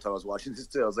Runner the whole time I was watching this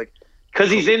too. I was like, because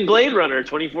he's in Blade Runner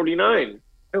 2049.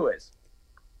 Who is?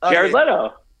 Jared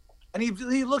Leto. And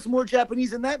he looks more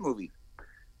Japanese in that movie.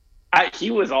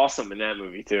 He was awesome in that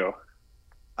movie too.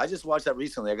 I just watched that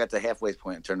recently. I got to the halfway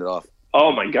point and turned it off.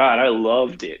 Oh my god, I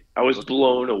loved it. I was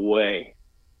blown away.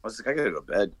 I was like, I gotta go to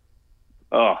bed.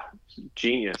 Oh,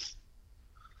 genius.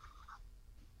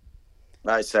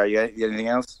 All right, Sarah, you got anything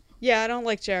else? Yeah, I don't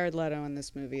like Jared Leto in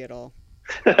this movie at all.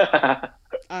 I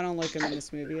don't like him in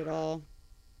this movie at all.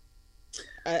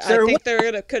 Sarah, I think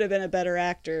there could have been a better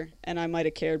actor, and I might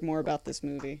have cared more about this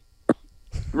movie.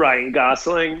 Ryan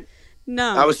Gosling.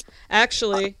 No,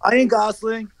 actually, Ryan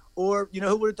Gosling, or you know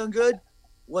who would have done good?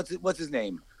 What's his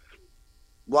name?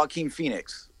 Joaquin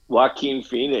Phoenix. Joaquin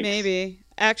Phoenix. Maybe.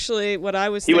 Actually, what I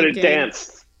was he thinking would have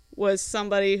danced. Was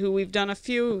somebody who we've done a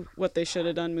few what they should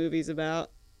have done movies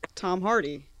about. Tom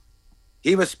Hardy.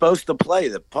 He was supposed to play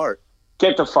the part.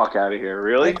 Get the fuck out of here,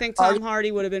 really? I think Tom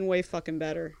Hardy would have been way fucking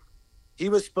better. He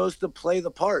was supposed to play the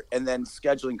part, and then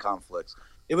scheduling conflicts.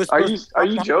 It was. Are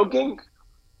you joking?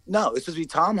 No, it's supposed to be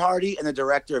Tom Hardy and the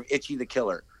director of Itchy the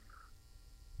Killer.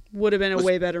 Would have been a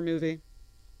way better movie.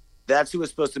 That's who was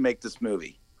supposed to make this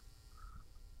movie.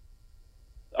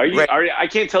 Ray, I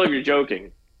can't tell if you're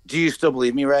joking. Do you still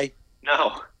believe me, Ray?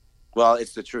 No. Well,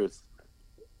 it's the truth.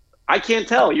 I can't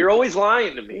tell. You're always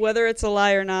lying to me. Whether it's a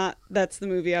lie or not, that's the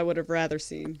movie I would have rather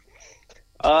seen.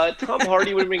 Tom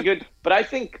Hardy would have been good, but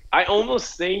I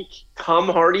almost think Tom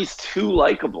Hardy's too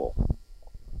likable.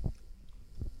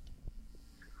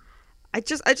 I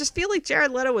just feel like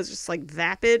Jared Leto was just like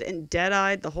vapid and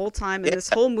dead-eyed the whole time, and this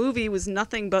whole movie was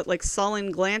nothing but like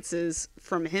sullen glances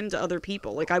from him to other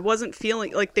people. Like I wasn't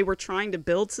feeling like they were trying to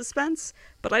build suspense,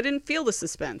 but I didn't feel the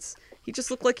suspense. He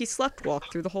just looked like he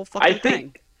sleepwalked through the whole fucking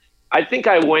thing. I think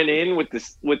I went in with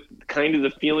kind of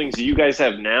the feelings you guys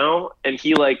have now, and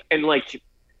the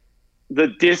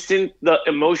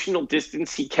emotional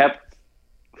distance he kept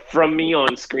from me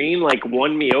on screen like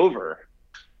won me over,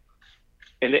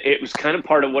 and it was kind of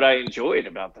part of what I enjoyed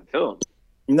about the film.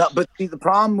 No, but see, the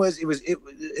problem was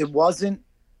it wasn't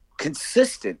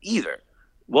consistent either.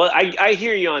 Well, I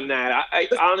hear you on that. I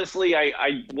honestly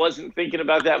wasn't thinking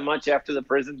about that much after the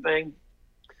prison thing.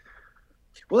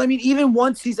 Well, I mean, even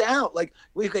once he's out, like,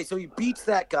 okay, so he beats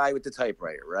that guy with the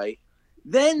typewriter, right?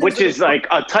 Then, which is like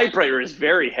a typewriter is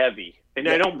very heavy, and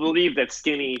yeah. I don't believe that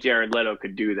skinny Jared Leto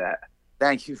could do that.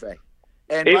 Thank you, Faye.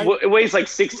 And it weighs like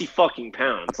 60 fucking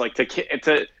pounds. Like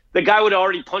the guy would have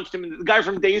already punched him. The guy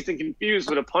from Dazed and Confused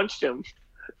would have punched him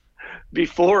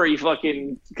before he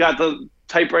fucking got the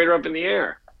typewriter up in the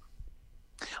air.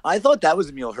 I thought that was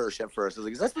Emil Hirsch at first. I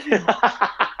was like, is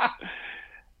that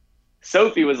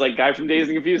Sophie was like, guy from Dazed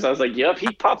and Confused. I was like, yep,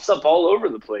 he pops up all over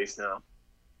the place now.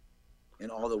 In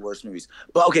all the worst movies.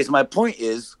 But okay, so my point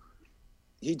is,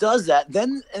 he does that.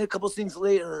 Then, in a couple scenes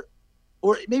later,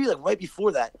 or maybe like right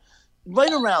before that,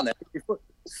 right around that,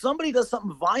 somebody does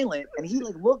something violent, and he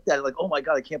like looked at it like, oh my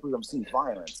God, I can't believe I'm seeing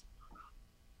violence.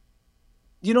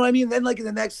 You know what I mean? Then like in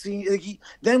the next scene, like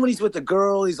then when he's with the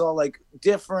girl, he's all like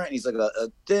different. And he's like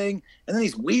a thing, and then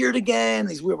he's weird again.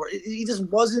 He's weird. He just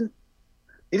wasn't.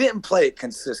 He didn't play it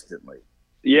consistently.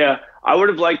 Yeah, I would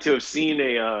have liked to have seen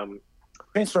a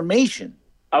transformation.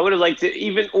 I would have liked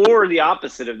to or the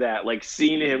opposite of that, like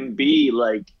seen him be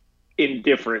like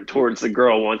indifferent towards the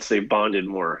girl once they bonded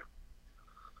more.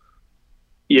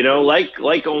 You know, like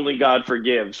Only God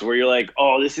Forgives, where you're like,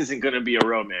 oh, this isn't going to be a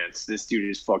romance. This dude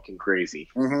is fucking crazy.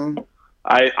 Mm-hmm.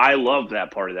 I love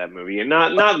that part of that movie, and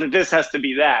not that this has to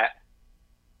be that.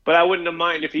 But I wouldn't have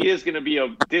mind if he is going to be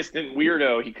a distant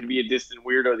weirdo. He could be a distant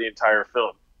weirdo the entire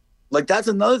film. Like, that's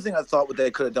another thing I thought what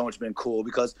they could have done, which would have been cool,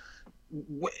 because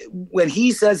when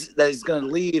he says that he's going to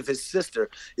leave his sister,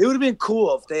 it would have been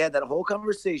cool if they had that whole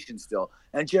conversation still.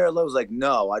 And Jared Leto was like,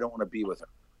 no, I don't want to be with her.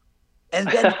 And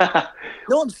then,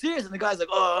 no, I'm serious. And the guy's like,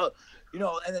 oh, you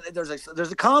know, and then there's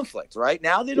a conflict, right?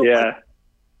 Now they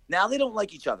don't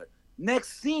like each other.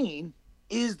 Next scene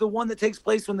is the one that takes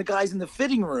place when the guy's in the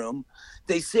fitting room.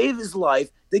 They save his life.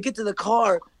 They get to the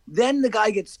car. Then the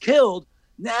guy gets killed.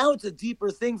 Now it's a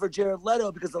deeper thing for Jared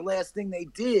Leto, because the last thing they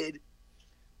did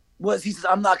was he says,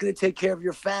 I'm not going to take care of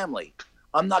your family.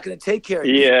 I'm not going to take care of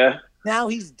you. Yeah. Now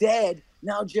he's dead.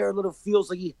 Now Jared Leto feels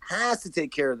like he has to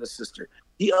take care of the sister.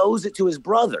 He owes it to his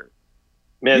brother.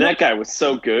 Man, that guy was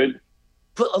so good.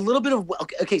 Put a little bit of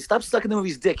okay. Stop sucking the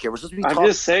movie's dick here. We're supposed to be. I'm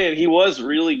just saying he was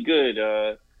really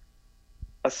good.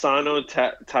 Asano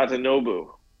Tatanobu.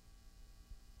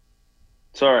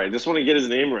 Sorry, I just want to get his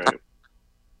name right.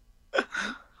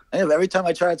 I know, every time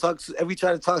I try to talk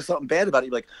something bad about it,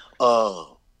 you're like,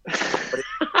 oh, but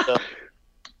it's so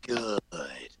good.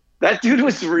 That dude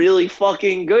was really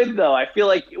fucking good, though. I feel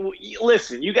like,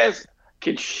 listen, you guys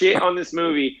can shit on this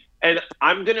movie, and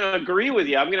I'm going to agree with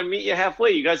you. I'm going to meet you halfway.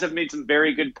 You guys have made some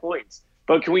very good points.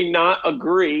 But can we not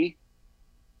agree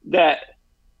that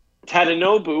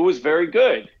Tadanobu was very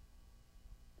good?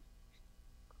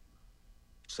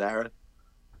 Sarah?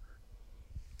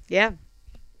 Yeah.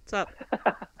 What's up?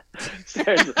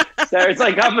 Sarah's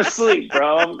like, I'm asleep,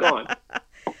 bro. I'm gone.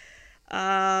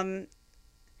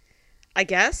 I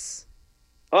guess.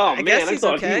 Oh, I man, guess I he's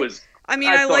thought okay. he was. I mean,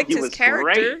 I liked his character,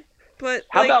 great. but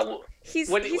how like, about he's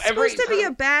supposed to be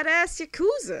a badass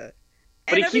yakuza,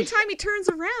 and every time he turns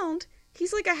around,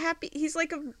 he's like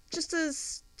just a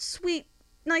sweet,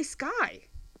 nice guy.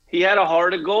 He had a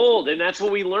heart of gold, and that's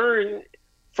what we learned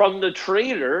from the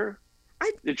traitor.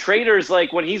 The traitor's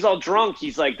like, when he's all drunk,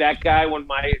 he's like, that guy, when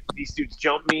these dudes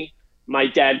jumped me, my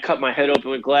dad cut my head open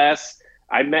with glass.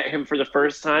 I met him for the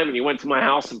first time, and he went to my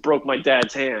house and broke my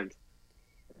dad's hand.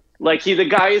 Like, the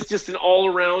guy is just an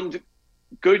all-around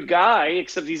good guy,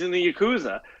 except he's in the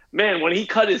Yakuza. Man, when he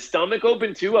cut his stomach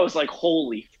open, too, I was like,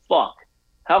 holy fuck.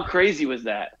 How crazy was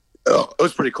that? Oh, it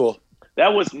was pretty cool.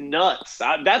 That was nuts.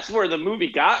 That's where the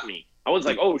movie got me. I was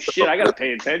like, oh, shit, I got to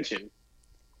pay attention.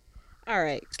 All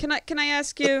right. Can I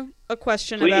ask you a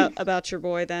question Please. about your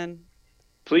boy, then?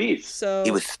 Please. So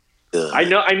He was I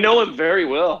know him very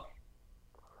well.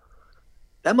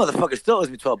 That motherfucker still owes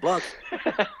me $12.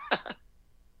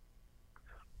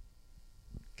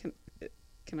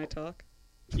 Can I talk?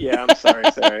 Yeah, I'm sorry.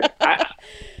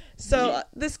 So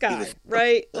this guy,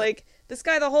 right? Like, this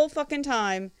guy the whole fucking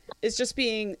time is just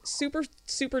being super,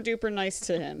 super duper nice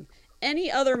to him.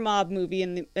 Any other mob movie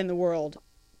in the world,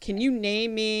 can you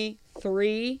name me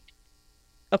 3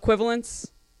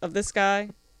 equivalents of this guy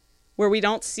where we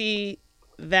don't see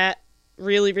that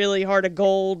really, really hard a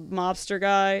gold mobster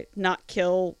guy not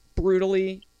kill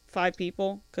brutally 5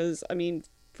 people? Because, I mean,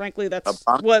 frankly, that's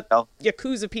what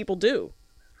yakuza people do.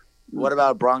 What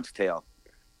about Bronx Tale?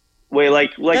 Wait,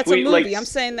 like that's we a movie. like I'm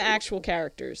saying the actual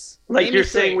characters. like Name you're me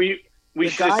 3. saying we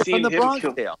should have seen from the him Bronx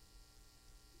kill. Tale.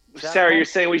 Sarah, you're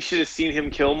saying we should have seen him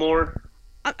kill more?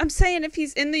 I'm saying if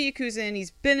he's in the yakuza and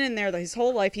he's been in there his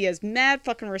whole life, he has mad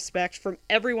fucking respect from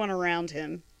everyone around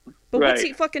him. But what's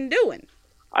he fucking doing?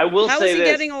 I will How say is he this.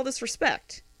 getting all this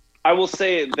respect? I will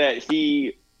say that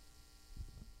he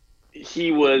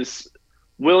was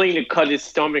willing to cut his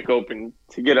stomach open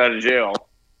to get out of jail,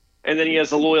 and then he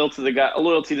has a loyalty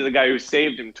to the guy who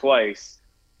saved him twice.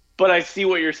 But I see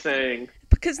what you're saying.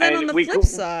 Because then on the flip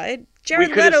side,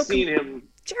 Jerad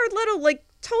Leto like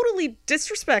totally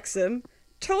disrespects him,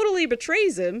 totally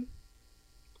betrays him,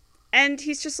 and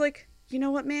he's just like, you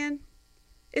know what, man?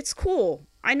 It's cool.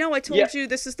 I know I told you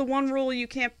this is the one rule you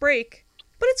can't break,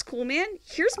 but it's cool, man.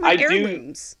 Here's my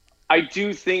heirlooms. I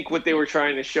do think what they were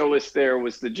trying to show us there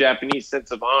was the Japanese sense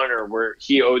of honor, where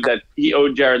he owed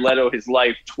Jerad Leto his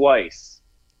life twice.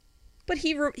 But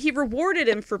he rewarded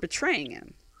him for betraying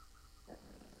him.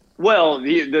 Well,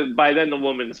 by then the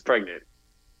woman's pregnant.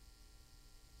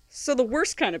 So the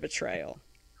worst kind of betrayal.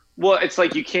 Well, it's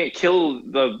like you can't kill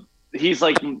he's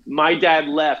like, my dad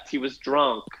left, he was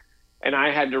drunk, and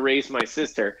I had to raise my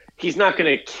sister. He's not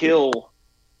going to kill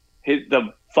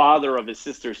the father of his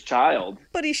sister's child.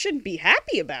 But he shouldn't be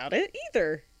happy about it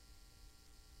either.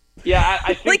 Yeah,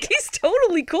 I think like he's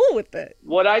totally cool with it.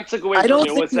 What I took away from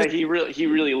it was that he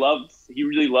really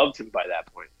loved him by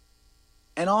that point.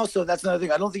 And also, that's another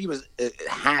thing. I don't think he was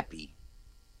happy.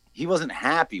 He wasn't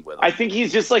happy with him. I think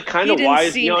he's just like kind of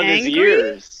wise beyond his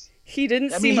years. He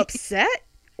didn't seem upset,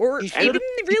 or even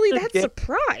really that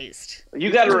surprised.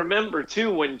 You got to remember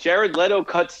too, when Jerad Leto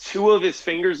cuts 2 of his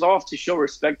fingers off to show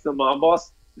respect to the mob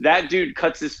boss, that dude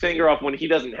cuts his finger off when he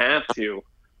doesn't have to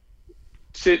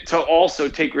also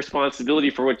take responsibility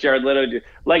for what Jerad Leto did.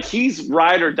 Like, he's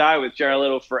ride or die with Jerad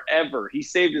Leto forever. He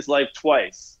saved his life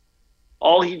twice.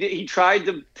 All he did, he tried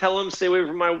to tell him, stay away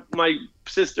from my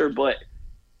sister, but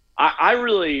I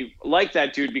really like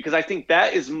that dude, because I think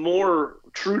that is more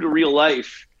true to real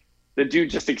life. The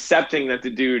dude just accepting that the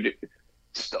dude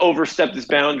overstepped his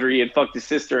boundary and fucked his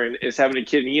sister and is having a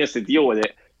kid and he has to deal with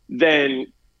it, than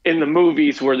in the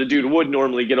movies where the dude would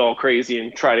normally get all crazy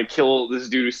and try to kill this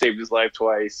dude who saved his life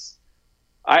twice.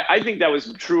 I think that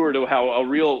was truer to how a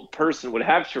real person would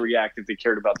have to react if they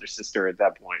cared about their sister at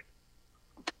that point.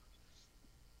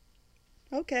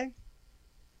 Okay.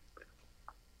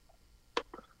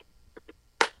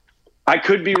 I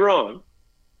could be wrong.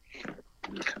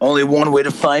 Only one way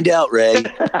to find out, Ray.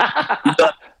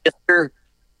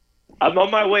 I'm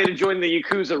on my way to join the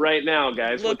Yakuza right now,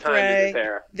 guys. Look, what time Ray, is it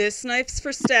there? This knife's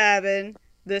for stabbing.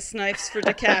 This knife's for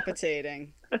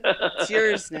decapitating. It's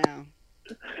yours now.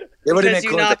 Because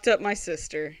you knocked up my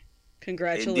sister.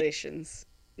 Congratulations.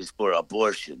 It's for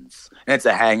abortions. And it's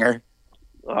a hanger.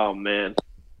 Oh, man.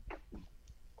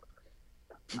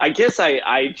 I guess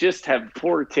I just have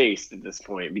poor taste at this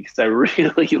point because I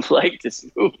really like this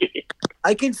movie.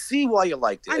 I can see why you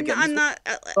liked it. I'm not,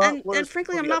 and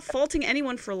frankly, I'm not faulting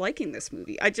anyone for liking this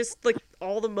movie. I just, like,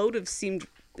 all the motives seemed,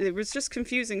 it was just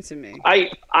confusing to me. I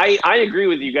agree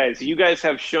with you guys. You guys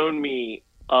have shown me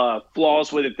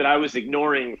flaws with it that I was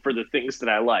ignoring for the things that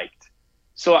I liked.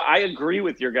 So I agree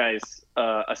with your guys'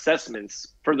 assessments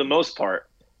for the most part.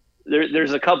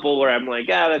 There's a couple where I'm like,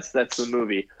 that's the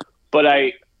movie. But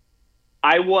I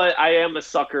am a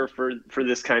sucker for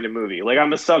this kind of movie. Like,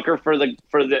 I'm a sucker for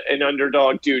an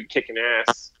underdog dude kicking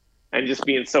ass and just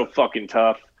being so fucking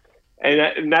tough,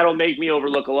 and that'll make me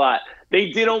overlook a lot.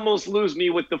 They did almost lose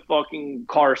me with the fucking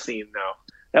car scene, though.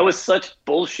 That was such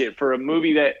bullshit for a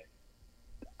movie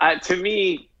that, to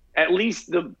me, at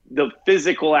least the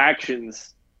physical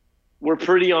actions were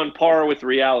pretty on par with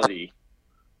reality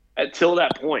until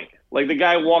that point. Like, the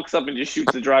guy walks up and just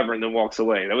shoots the driver and then walks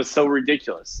away. That was so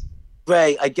ridiculous.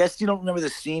 Ray, I guess you don't remember the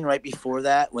scene right before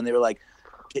that when they were like,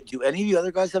 do any of you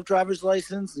other guys have driver's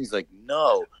license? And he's like,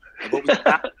 no. But if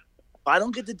I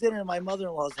don't get to dinner at my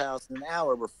mother-in-law's house in an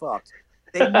hour, we're fucked.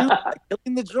 They knew by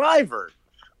killing the driver,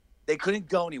 they couldn't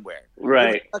go anywhere.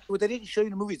 Right. What they didn't show you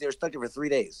in the movies, they were stuck there for 3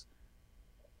 days.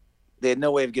 They had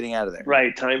no way of getting out of there.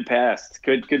 Right. Time passed.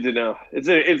 Good to know. It's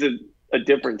a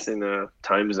difference in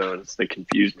time zones that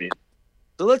confused me.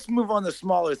 So let's move on to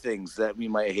smaller things that we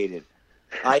might have hated.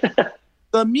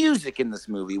 The music in this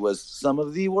movie was some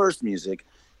of the worst music.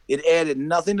 It added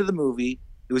nothing to the movie.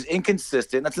 It was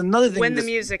inconsistent. That's another thing. When the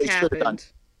music happened.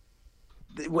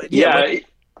 Yeah,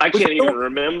 I can't even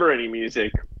remember any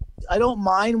music. I don't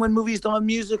mind when movies don't have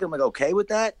music. I'm like okay with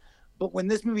that. But when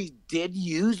this movie did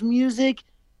use music,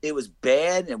 it was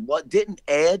bad and what didn't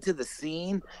add to the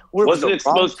scene. Wasn't it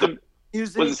supposed to?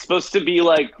 Music? Was it supposed to be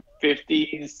like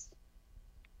 50s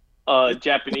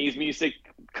Japanese music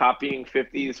copying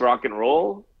 50s rock and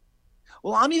roll?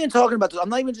 Well, I'm even talking about. I'm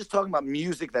not even just talking about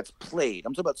music that's played.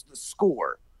 I'm talking about the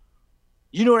score.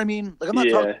 You know what I mean? Like I'm not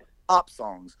talking pop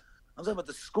songs. I'm talking about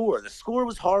the score. The score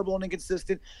was horrible and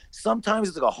inconsistent. Sometimes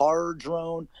it's like a horror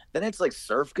drone. Then it's like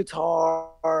surf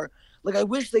guitar. Like I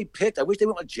wish they went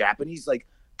with Japanese, like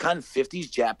kind of 50s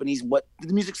Japanese. What did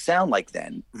the music sound like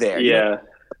then? There, yeah, you know,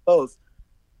 both.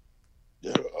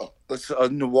 It's a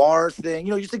noir thing,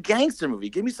 you know, just a gangster movie.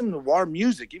 Give me some noir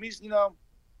music. Give me, you know.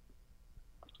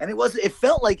 And it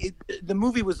felt like the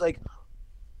movie was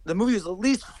at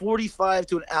least 45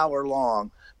 to an hour long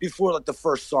before like the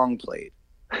first song played.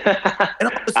 And all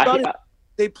of a sudden,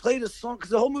 they played a song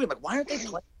because the whole movie, I'm like, why aren't they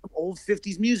playing old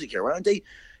 50s music here? Why aren't they?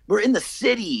 We're in the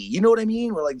city, you know what I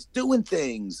mean? We're like doing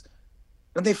things.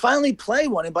 And they finally play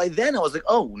one, and by then I was like,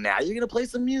 oh, now you're gonna play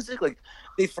some music? Like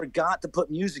they forgot to put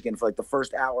music in for like the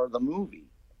first hour of the movie.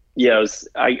 Yeah,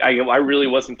 I really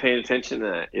wasn't paying attention to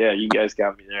that. Yeah, you guys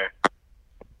got me there.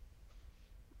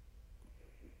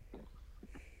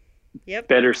 Yep.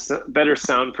 Better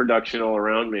sound production all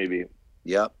around, maybe.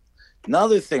 Yep.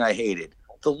 Another thing I hated,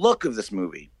 the look of this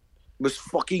movie was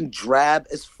fucking drab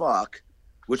as fuck,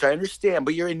 which I understand,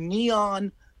 but you're in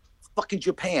neon fucking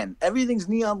Japan. Everything's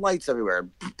neon lights everywhere,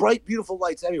 bright, beautiful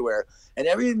lights everywhere, and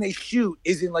everything they shoot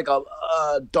is in like a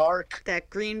dark... That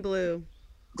green-blue.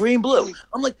 Green-blue.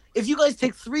 I'm like, if you guys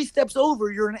take 3 steps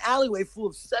over, you're in an alleyway full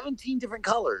of 17 different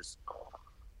colors.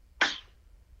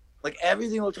 Like,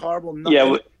 everything looked horrible.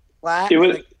 Yeah, flat.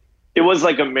 It was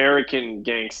like American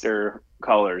gangster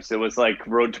colors. It was like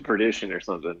Road to Perdition or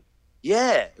something.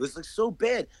 Yeah, it was like so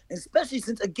bad, and especially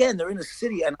since again they're in a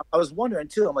city, and I was wondering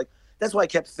too. I'm like, that's why I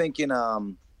kept thinking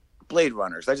Blade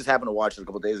Runners. I just happened to watch it a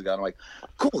couple of days ago, and I'm like,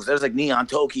 cool. There's like neon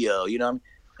Tokyo, you know.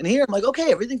 And here I'm like,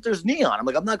 okay, there's neon. I'm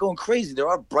like, I'm not going crazy. There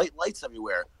are bright lights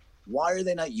everywhere. Why are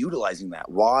they not utilizing that?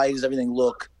 Why does everything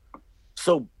look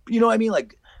so? You know what I mean?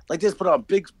 Like just put on a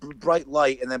big bright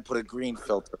light and then put a green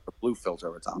filter, a blue filter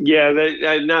over top. Yeah,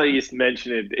 now that you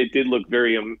mention it, it did look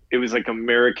very. It was like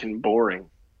American boring.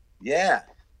 Yeah.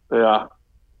 Yeah.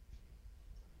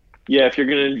 Yeah, if you're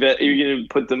gonna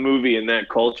put the movie in that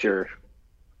culture,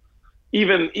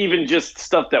 even just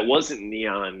stuff that wasn't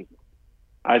neon,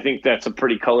 I think that's a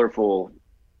pretty colorful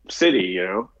city, you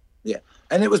know. Yeah,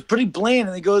 and it was pretty bland.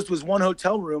 And he goes to his one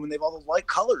hotel room, and they have all the light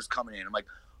colors coming in. I'm like,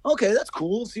 okay, that's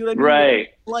cool. See what I mean? Right.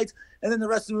 Lights, and then the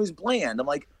rest of it was bland. I'm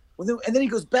like, and then he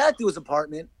goes back to his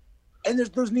apartment, and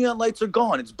those neon lights are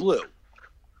gone. It's blue.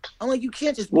 I'm like, you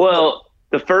can't just. Well,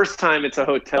 the first time it's a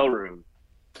hotel room.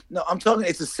 No, I'm talking.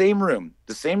 It's the same room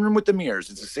with the mirrors.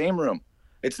 It's the same room.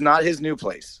 It's not his new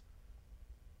place.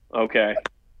 Okay.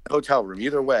 Hotel room.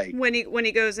 Either way. When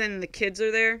he goes in, the kids are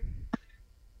there.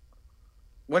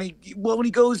 When he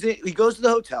goes in, he goes to the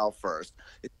hotel first.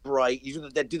 It's bright. You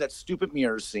do that stupid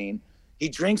mirror scene. He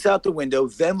drinks out the window,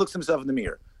 then looks himself in the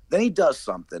mirror. Then he does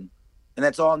something, and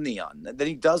that's all neon. Then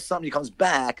he does something. He comes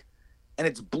back, and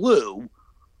it's blue.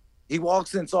 He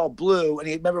walks in, it's all blue, and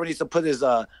remember when he used to put his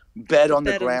bed on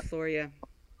the ground? On the floor, yeah.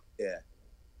 Yeah.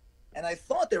 And I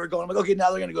thought they were going, like, okay, now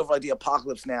they're going to go for like the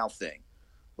Apocalypse Now thing.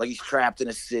 Like he's trapped in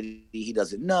a city he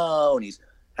doesn't know, and he's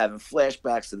having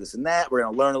flashbacks to this and that. We're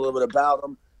going to learn a little bit about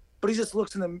him. But he just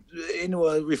looks into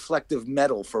a reflective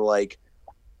metal for like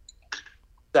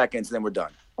seconds, and then we're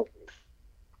done.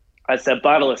 That's that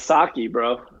bottle of sake,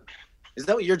 bro. Is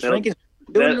that what you're drinking?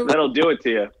 That'll do it to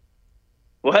you.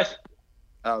 What?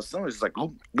 Oh, someone's just like,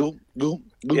 boom, boom, boom,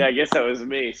 boom. Yeah, I guess that was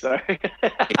me. Sorry.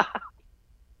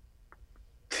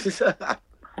 Since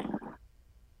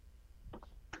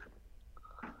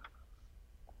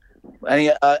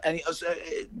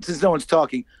no one's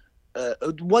talking,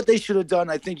 what they should have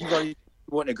done, I think you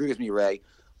wouldn't agree with me, Ray.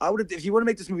 If you want to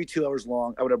make this movie 2 hours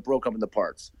long, I would have broke up into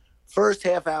parts. First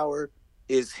half hour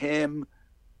is him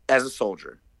as a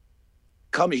soldier.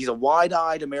 He's a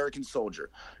wide-eyed American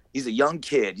soldier. He's a young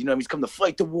kid. You know, he's come to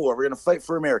fight the war. We're going to fight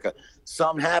for America.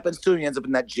 Something happens to him. He ends up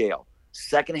in that jail.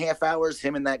 Second half hour is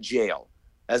him in that jail.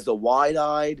 As the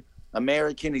wide-eyed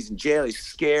American, he's in jail. He's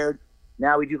scared.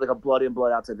 Now we do like a blood in,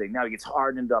 blood out type thing. Now he gets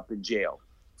hardened up in jail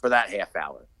for that half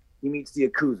hour. He meets the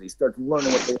yakuza. He starts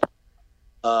learning what they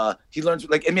he learns,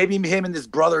 like, and maybe him and this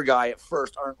brother guy at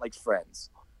first aren't like friends.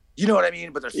 You know what I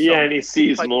mean? But they're and he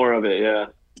sees more of it, yeah.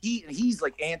 He's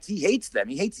like he hates them.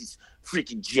 He hates these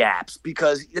freaking Japs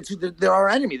because they're our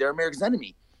enemy. They're America's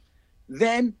enemy.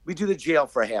 Then we do the jail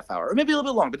for a half hour, or maybe a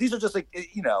little bit long. But these are just like,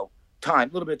 you know, time,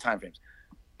 a little bit of time frames.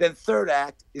 Then third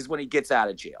act is when he gets out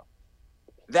of jail.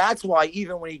 That's why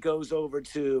even when he goes over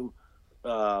to,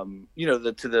 to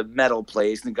the metal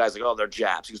place, and the guy's like, "Oh, they're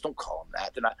Japs." He goes, "Don't call them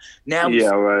that. They're not." Now,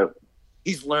 right.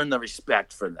 He's learned the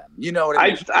respect for them. You know what I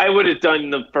mean? I would have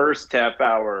done the first half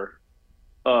hour,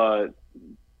 a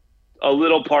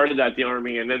little part of that, the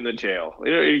army, and then the jail.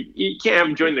 You can't have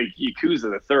him join the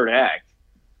yakuza the third act.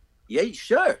 Yeah,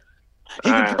 sure.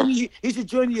 He should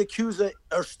join the yakuza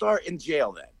or start in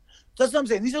jail then. That's what I'm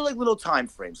saying. These are like little time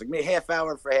frames, like maybe half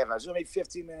hour for half hour. So maybe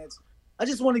 15 minutes. I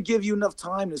just want to give you enough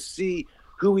time to see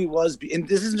who he was. And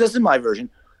this is just in my version,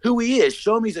 who he is.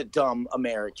 Show me he's a dumb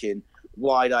American,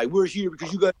 wide-eyed. We're here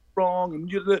because you got it wrong.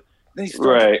 And then he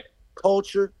starts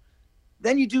culture.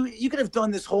 Then you could have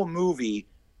done this whole movie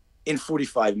in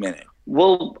 45 minutes.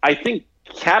 Well, I think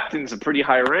captain's a pretty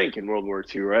high rank in World War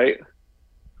II, right?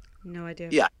 No idea.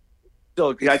 Yeah.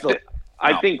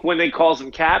 I think when they calls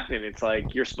him captain, it's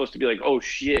like you're supposed to be like, oh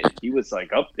shit, he was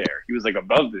like up there. He was like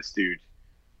above this dude.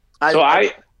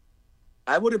 I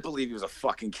wouldn't believe he was a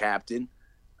fucking captain.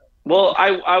 Well,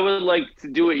 I would like to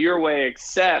do it your way,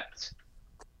 except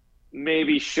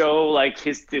maybe show like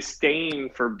his disdain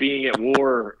for being at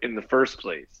war in the first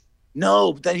place.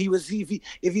 No, but then if he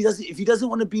doesn't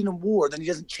want to be in a war, then he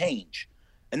doesn't change.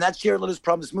 And that's Jerad Leto's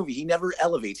problem in this movie. He never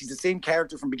elevates. He's the same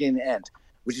character from beginning to end,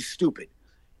 which is stupid.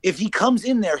 If he comes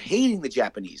in there hating the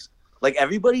Japanese, like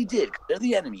everybody did, they're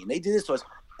the enemy, and they did this to us,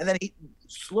 and then he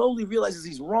slowly realizes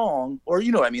he's wrong, or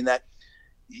that,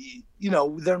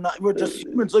 they're not, we're just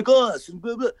humans like us, and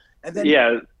blah, blah. And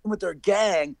then with their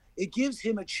gang, it gives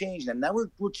him a change. And now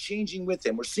we're changing with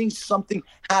him. We're seeing something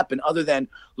happen other than,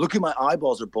 look at my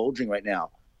eyeballs are bulging right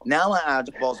now. Now my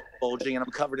eyeballs are bulging and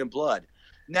I'm covered in blood.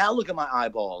 Now look at my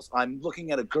eyeballs. I'm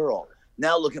looking at a girl.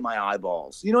 Now look at my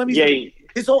eyeballs. You know what I mean? Yeah,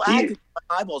 his whole acting,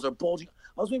 my eyeballs are bulging.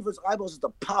 I was waiting for his eyeballs just to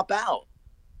pop out.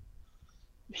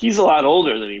 He's a lot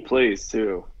older than he plays,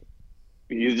 too.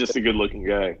 He's just a good-looking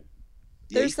guy.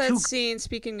 There's that scene,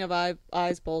 speaking of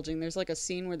eyes bulging, there's like a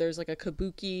scene where there's like a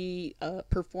kabuki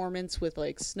performance with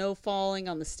like snow falling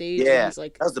on the stage. Yeah, and he's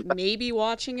like maybe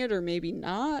watching it or maybe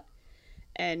not.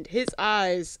 And his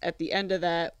eyes at the end of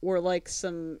that were like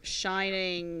some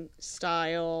Shining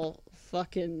style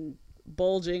fucking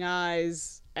bulging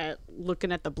eyes at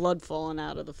looking at the blood falling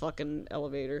out of the fucking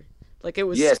elevator. Like it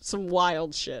was some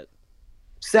wild shit.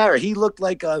 Sarah, he looked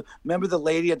like remember the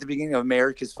lady at the beginning of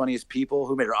America's Funniest People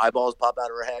who made her eyeballs pop out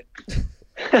of her head?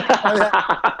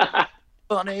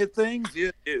 Funny things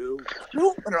you do.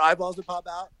 And her eyeballs would pop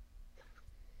out.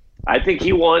 I think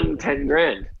he won 10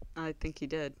 grand. I think he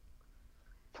did.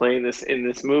 Playing this in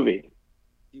this movie.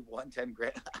 He won 10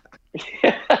 grand.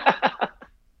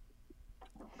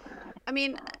 I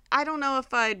mean, I don't know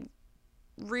if I'd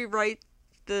rewrite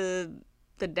the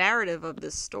narrative of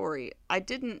this story. I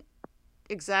didn't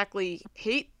exactly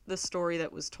hate the story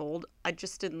that was told. I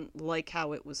just didn't like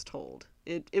how it was told.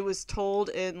 It was told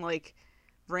in like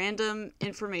random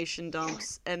information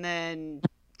dumps and then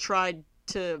tried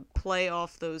to play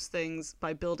off those things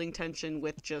by building tension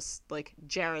with just like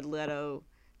Jerad Leto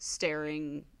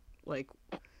staring like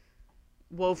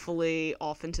woefully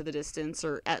off into the distance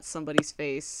or at somebody's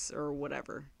face or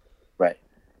whatever. Right.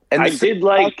 And I did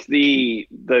like the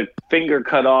finger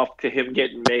cut off to him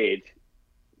getting made.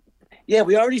 Yeah,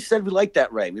 we already said we liked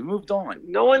that, Ray. We moved on.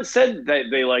 No one said that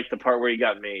they liked the part where he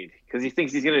got made because he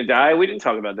thinks he's gonna die. We didn't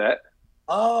talk about that.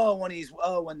 Oh, when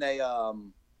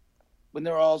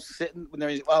they're all sitting, when they're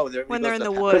in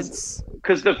the woods.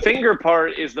 Because the finger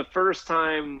part is the first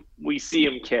time we see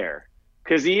him care.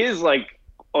 Because he is like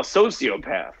a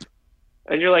sociopath,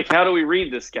 and you're like, how do we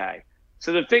read this guy?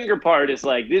 So the finger part is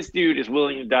like, this dude is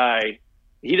willing to die.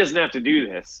 He doesn't have to do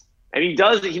this. And he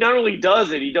does it. He not only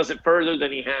does it, he does it further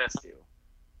than he has to.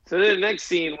 So then the next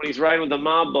scene, when he's riding with the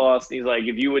mob boss, and he's like,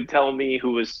 if you would tell me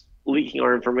who was leaking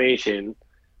our information,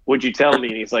 would you tell me?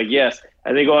 And he's like, yes.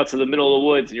 And they go out to the middle of the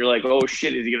woods, and you're like, oh,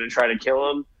 shit, is he going to try to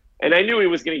kill him? And I knew he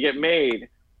was going to get made,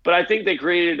 but I think they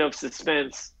created enough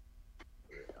suspense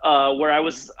where I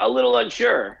was a little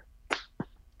unsure.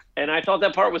 And I thought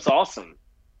that part was awesome.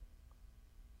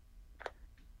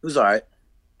 It was all right.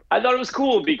 I thought it was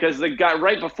cool because the guy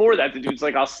right before that, the dude's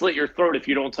like, "I'll slit your throat if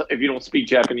you don't speak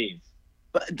Japanese."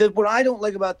 But what I don't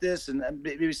like about this, and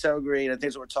maybe Sarah agreed, and I think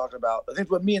it's what we're talking about. I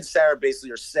think what me and Sarah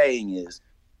basically are saying is,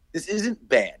 this isn't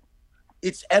bad.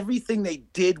 It's everything they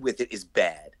did with it is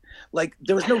bad. Like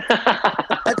there was no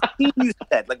that scene you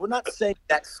said. Like we're not saying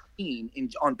that scene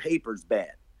on paper is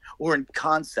bad or in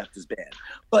concept is bad,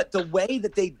 but the way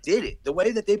that they did it, the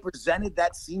way that they presented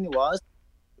that scene to us,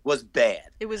 was bad.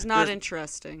 It was not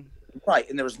interesting. Right,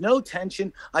 and there was no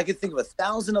tension. I could think of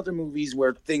 1,000 other movies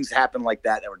where things happen like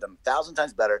that were done 1,000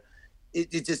 times better.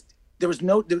 It just there was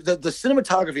no the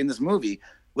cinematography in this movie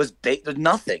was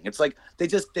nothing. It's like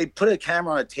they put a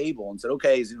camera on a table and said,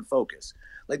 "Okay, he's in focus."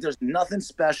 Like there's nothing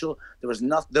special. There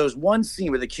was one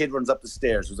scene where the kid runs up the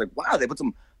stairs. It was like, wow, they put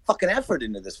some fucking effort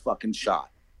into this fucking shot.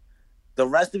 The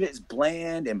rest of it is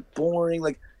bland and boring.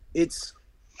 Like it's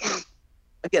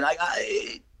again,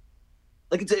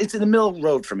 it's in the middle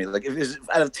road for me. Like if it's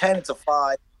out of 10, it's a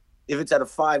 5. If it's out of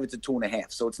 5, it's a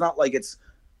 2.5. So it's not like it's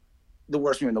the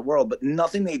worst movie in the world, but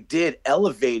nothing they did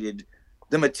elevated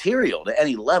the material to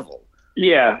any level.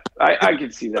 Yeah, I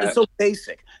can see that. It's so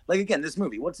basic. Like again, this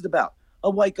movie, what's it about? A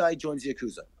white guy joins the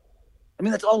yakuza. I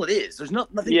mean, that's all it is. There's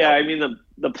nothing. Yeah, else. I mean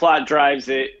the plot drives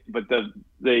it, but the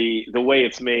way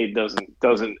it's made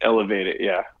doesn't elevate it.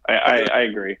 Yeah, I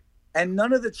agree. And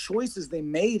none of the choices they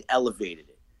made elevated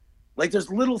it. Like there's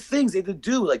little things they could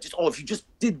do, like just if you just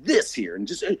did this here and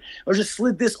just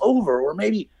slid this over, or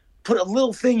maybe put a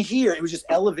little thing here, it would just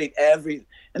elevate every.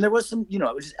 And there was some, it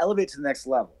would just elevate to the next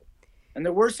level. And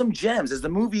there were some gems as the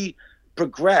movie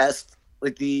progressed.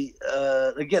 Like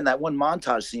again, that one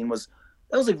montage scene was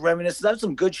like reminiscent. That was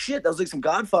some good shit. That was like some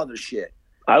Godfather shit.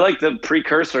 I like the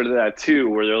precursor to that too,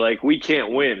 where they're like, "We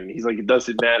can't win," and he's like, "It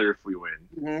doesn't matter if we win."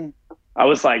 Mm-hmm. I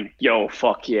was like, "Yo,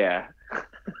 fuck yeah!"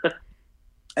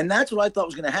 And that's what I thought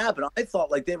was going to happen. I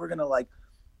thought like they were going to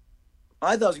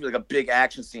I thought it was going to be like a big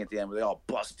action scene at the end where they all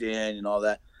bust in and all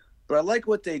that. But I like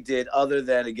what they did, other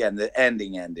than again the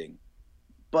ending.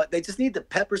 But they just need to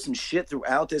pepper some shit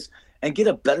throughout this and get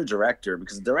a better director,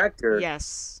 because the director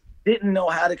didn't know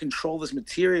how to control this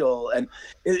material, and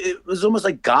it was almost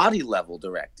like Gotti level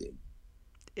directing.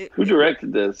 Who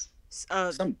directed this?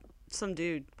 Some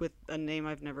dude with a name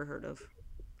I've never heard of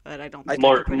that I don't think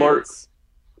Martin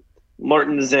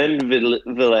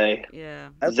Zenville. Yeah.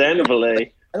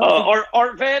 Zenville.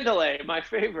 Art Vandelay, my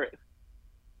favorite.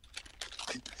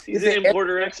 He's an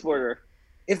importer-exporter.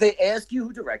 If they ask you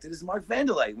who directed, it's Mark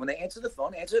Vandelay. When they answer the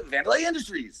phone, answer it, Vandelay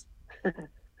Industries.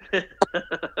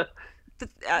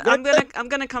 I'm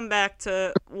gonna come back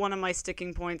to one of my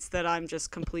sticking points that I'm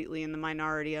just completely in the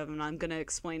minority of, and I'm gonna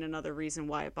explain another reason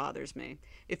why it bothers me.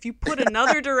 If you put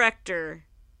another director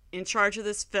in charge of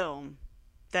this film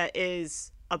that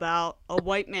is about a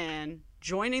white man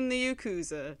joining the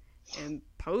yakuza in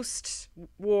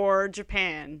post-war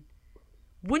Japan,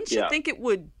 wouldn't you think it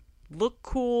would look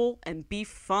cool and be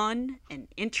fun and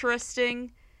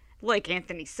interesting? Like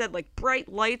Anthony said, like bright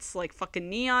lights, like fucking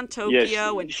neon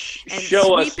Tokyo, and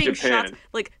show sweeping us Japan. shots.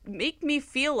 Like make me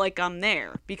feel like I'm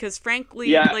there, because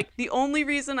frankly, like the only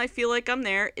reason I feel like I'm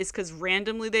there is because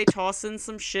randomly they toss in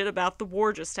some shit about the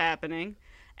war just happening,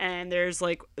 and there's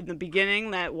like in the beginning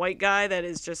that white guy that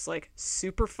is just like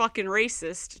super fucking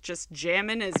racist, just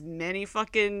jamming as many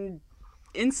fucking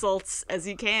insults as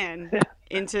he can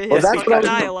into his fucking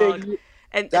dialogue.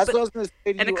 And that's what I was going to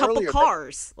say to you and a couple earlier,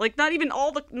 cars. Like not even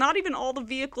all the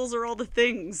vehicles or all the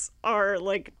things are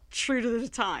like true to the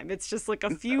time. It's just like a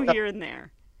few here and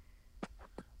there.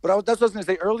 But that's what I was going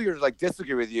to say earlier, to like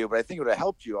disagree with you, but I think it would have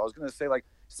helped you. I was going to say, like,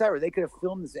 Sarah, they could have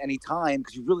filmed this any time,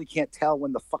 because you really can't tell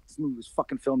when the fuck this movie was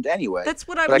fucking filmed anyway. That's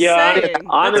what I was saying.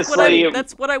 Honestly,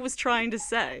 that's what I was trying to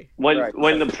say.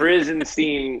 When the prison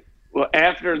scene,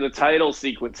 after the title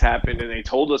sequence happened and they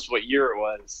told us what year it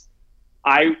was,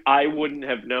 I wouldn't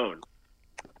have known.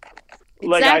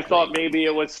 Like, I thought maybe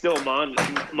it was still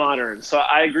modern. So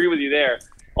I agree with you there.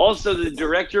 Also, the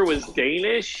director was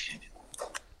Danish,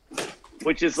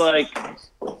 which is like,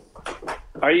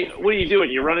 what are you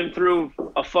doing? You're running through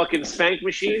a fucking spank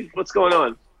machine? What's going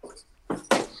on?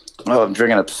 Oh, I'm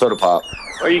drinking a soda pop.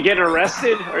 Are you getting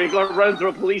arrested? Are you going to run through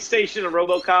a police station, a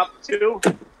RoboCop 2?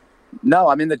 No,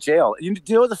 I'm in the jail. You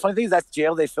know what the funny thing is? That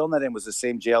jail they filmed that in was the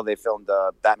same jail they filmed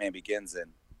Batman Begins in.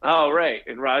 Oh, right.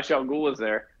 And Ra's al Ghul was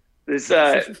there. This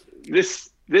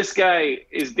guy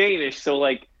is Danish, so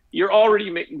like you're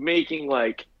already making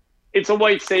like it's a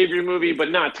white savior movie, but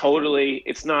not totally.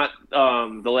 It's not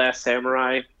The Last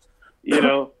Samurai,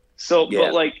 So, yeah.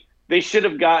 But like they should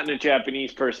have gotten a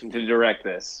Japanese person to direct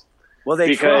this. Well,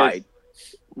 they tried.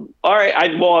 All right.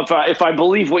 If I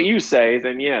believe what you say,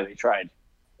 then yeah, they tried.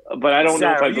 But I don't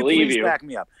know if I believe you. Back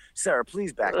me up, Sarah.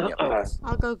 Please back me up.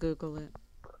 I'll go Google it.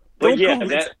 But yeah,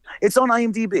 it's on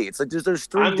IMDb. It's like there's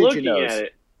 3 I'm Did looking You Knows. at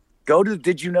it. Go to the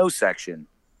Did You Know section.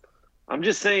 I'm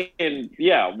just saying,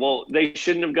 yeah. Well, they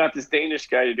shouldn't have got this Danish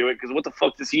guy to do it, because what the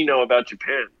fuck does he know about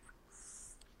Japan?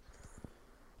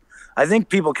 I think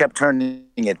people kept turning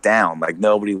it down. Like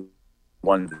nobody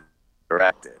wanted to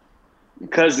direct it.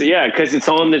 Because it's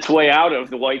on its way out of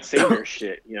the white savior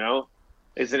shit,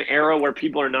 is an era where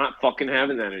people are not fucking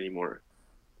having that anymore.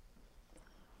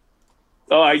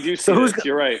 Oh, I do see this.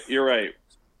 You're right. You're right.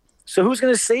 So who's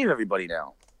going to save everybody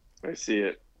now? I see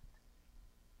it.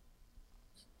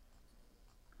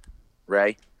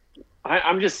 Ray?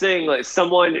 I'm just saying, like,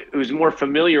 someone who's more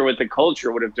familiar with the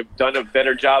culture would have done a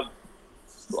better job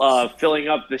filling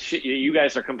up the shit you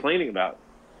guys are complaining about.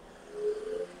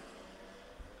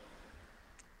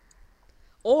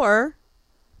 Or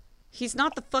he's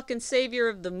not the fucking savior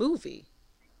of the movie.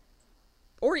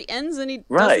 Or he ends and he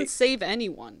doesn't save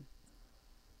anyone.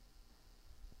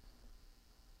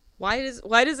 Why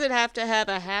does it have to have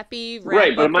a happy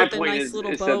wrap up with a nice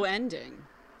little bow ending?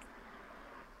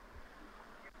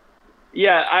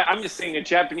 Yeah, I'm just saying a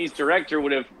Japanese director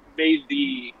would have made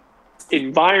the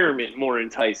environment more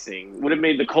enticing, would have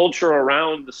made the culture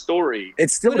around the story. It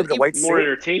still would have been more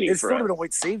entertaining. It's still would have been a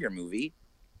white savior movie,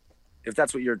 if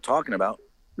that's what you're talking about.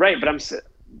 Right, but I'm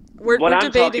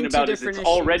talking about is it's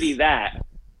already that.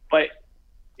 But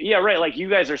yeah, right. Like you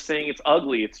guys are saying, it's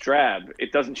ugly, it's drab,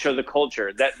 it doesn't show the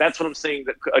culture. That's what I'm saying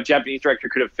that a Japanese director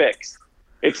could have fixed.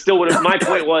 It still would have. My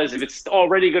point was, if it's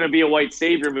already going to be a white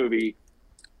savior movie,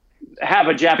 have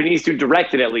a Japanese dude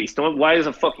direct it at least. Why is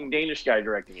a fucking Danish guy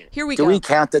directing it? Here we go. Do we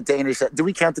count the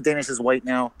Danish as white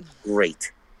now?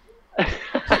 Great.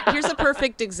 Here's a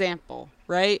perfect example,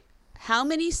 right? How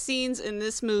many scenes in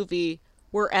this movie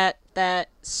were at that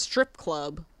strip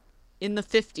club in the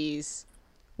 50s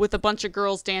with a bunch of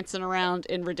girls dancing around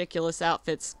in ridiculous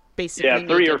outfits, basically? Yeah,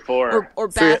 3 or 4. Or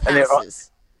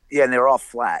bathhouses. Yeah, and they were all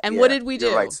flat. And what did we do?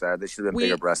 You're right, Sarah. They should have been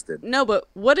bigger breasted. No, but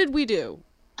what did we do?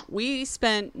 We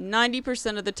spent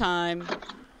 90% of the time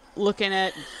looking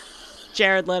at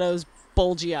Jerad Leto's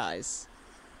bulgy eyes.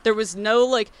 There was no,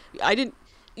 like,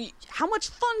 how much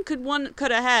fun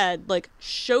could have had, like,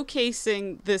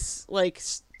 showcasing this, like,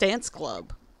 dance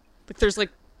club? Like, there's, like,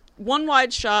 one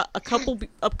wide shot, a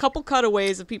couple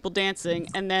cutaways of people dancing,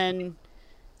 and then...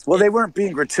 Well, they weren't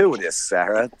being gratuitous,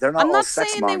 Sarah. They're not all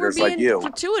sex mongers like you. I'm not saying they were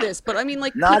being gratuitous, but I mean,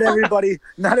 like... Not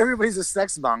everybody's a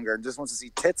sex monger and just wants to see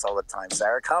tits all the time,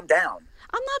 Sarah. Calm down.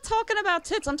 I'm not talking about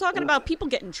tits. I'm talking about people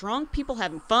getting drunk, people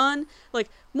having fun. Like,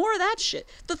 more of that shit.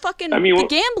 The fucking the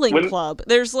gambling club.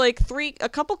 There's, like, a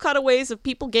couple cutaways of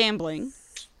people gambling,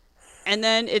 and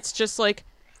then it's just, like,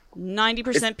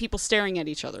 90% people staring at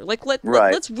each other. Like,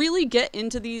 let's really get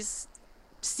into these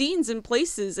scenes and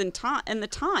places and the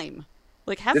time.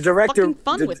 Like, have fucking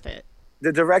fun with it.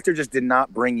 The director just did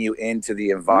not bring you into the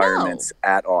environments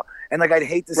at all. And, like, I'd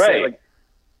hate to say, like,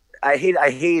 I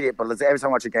hate it, but every time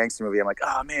I watch a gangster movie, I'm like,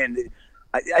 oh, man.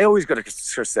 I always go to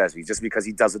Scorsese just because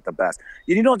he does it the best.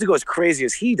 You don't have to go as crazy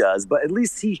as he does, but at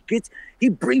least he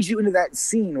brings you into that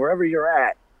scene wherever you're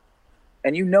at.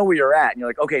 And you know where you're at. And you're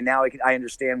like, okay, now I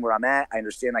understand where I'm at. I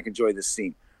understand I can enjoy this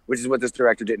scene, which is what this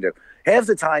director didn't do. Half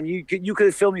the time, you could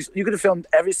have filmed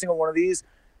every single one of these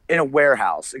in a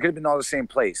warehouse. It could have been all the same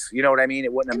place. You know what I mean?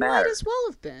 It wouldn't have mattered. It might as well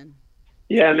have been.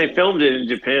 Yeah, and they filmed it in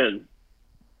Japan.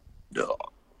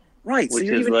 Right. So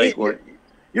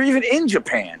you're even in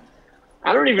Japan.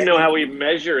 I don't even know how we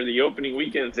measure the opening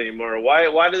weekends anymore.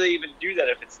 Why do they even do that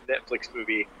if it's a Netflix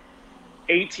movie?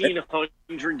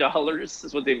 $1,800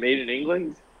 is what they made in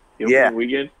England? The opening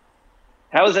weekend?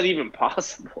 How is that even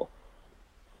possible?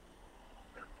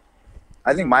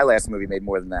 I think my last movie made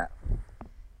more than that.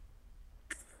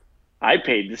 I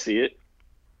paid to see it.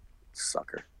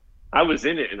 Sucker. I was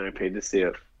in it and I paid to see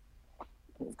it.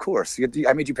 Of course.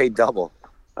 I made you pay double.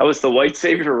 I was the white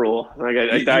savior rule.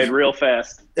 I died real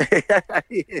fast.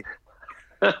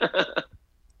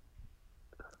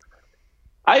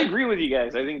 I agree with you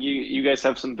guys. I think you guys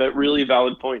have some really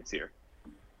valid points here.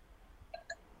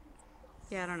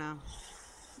 Yeah, I don't know.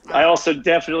 I also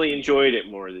definitely enjoyed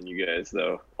it more than you guys,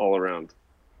 though, all around.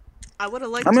 I would have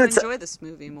liked to enjoy this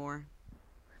movie more.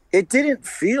 It didn't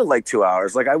feel like 2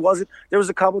 hours. Like, there was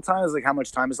a couple times, like, how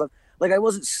much time is left? Like, I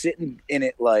wasn't sitting in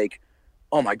it like,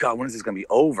 oh my God, when is this going to be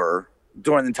over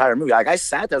during the entire movie? Like, I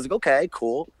sat there, I was like, okay,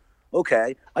 cool.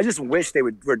 Okay. I just wish they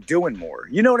were doing more.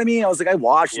 You know what I mean? I was like, I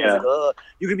watched it. I was like,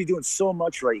 you could be doing so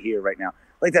much right here, right now.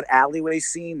 Like that alleyway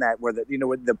scene where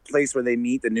the place where they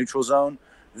meet, the neutral zone,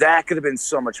 that could have been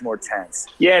so much more tense.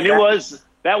 Yeah, and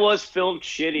that was filmed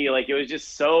shitty. Like, it was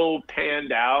just so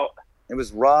panned out. It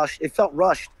was rushed. It felt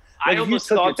rushed. Like, I almost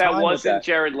thought that wasn't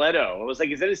Jerad Leto. I was like,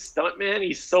 is that his stuntman?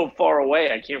 He's so far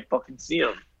away. I can't fucking see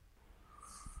him.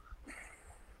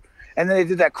 And then they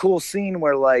did that cool scene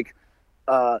where, like,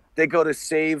 they go to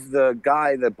save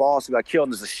the boss who got killed,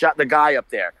 and there's the guy up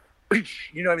there.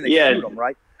 You know what I mean? They shoot him,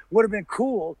 right? Would have been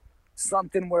cool,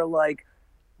 something where, like,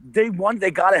 they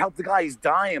got to help the guy. He's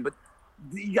dying, but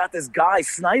you got this guy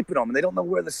sniping them, and they don't know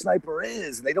where the sniper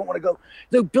is, and they don't want to go.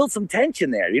 They build some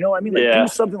tension there. You know what I mean? Like, do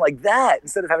something like that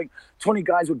instead of having 20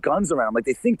 guys with guns around them. Like,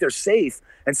 they think they're safe,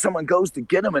 and someone goes to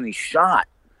get them, and he's shot.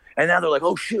 And now they're like,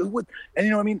 oh, shit, what? And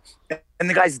you know what I mean? And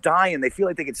the guy's dying. They feel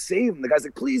like they could save him. The guy's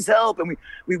like, please help. And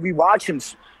we watch him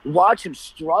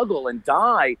struggle and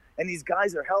die. And these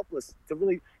guys are helpless to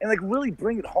really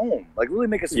bring it home. Like, really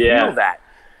make us feel that.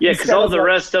 Yeah, because all the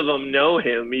rest of them know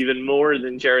him even more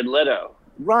than Jerad Leto.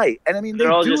 Right. And I mean,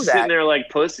 they're all just sitting there like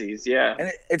pussies. Yeah.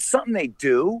 And it's something they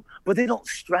do, but they don't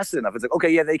stress it enough. It's like, okay,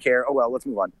 yeah, they care. Oh, well, let's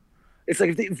move on. It's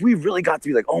like if we really got to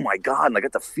be like, oh my God, and I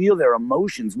got to feel their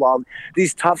emotions, while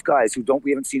these tough guys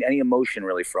we haven't seen any emotion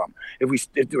really from.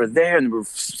 If they were there and we're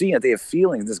seeing it, they have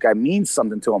feelings. This guy means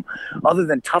something to them, other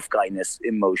than tough guyness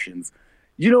emotions.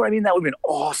 You know what I mean? That would have been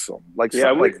awesome. Like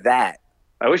something like that.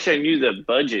 I wish I knew the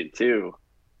budget too.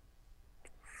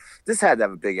 This had to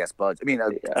have a big ass budget. I mean,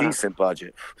 a decent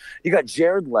budget. You got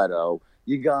Jerad Leto.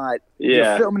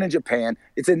 You're filming in Japan.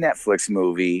 It's a Netflix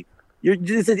movie.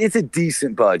 It's a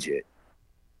decent budget.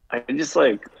 I just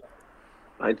want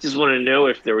to know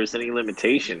if there was any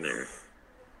limitation there.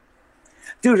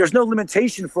 Dude, there's no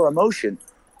limitation for emotion.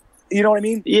 You know what I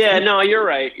mean? Yeah, no, you're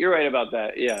right. You're right about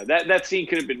that. Yeah, that scene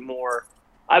could have been more.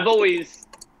 I've always,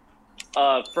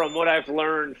 from what I've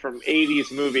learned from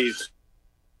 80s movies,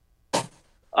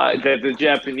 that the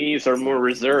Japanese are more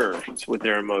reserved with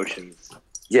their emotions.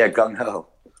 Yeah, gung-ho.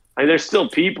 I mean, they're still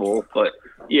people, but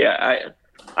yeah,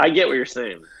 I get what you're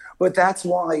saying. But that's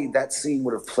why that scene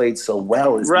would have played so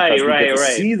well. Is because we get to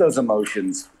see those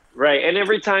emotions. Right, and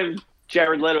every time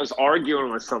Jerad Leto's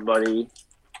arguing with somebody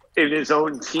in his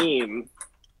own team,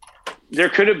 there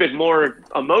could have been more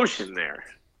emotion there.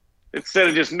 Instead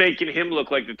of just making him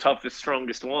look like the toughest,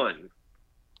 strongest one.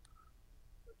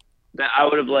 That I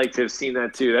would have liked to have seen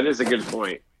that too. That is a good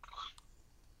point.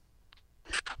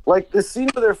 Like the scene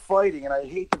where they're fighting, and I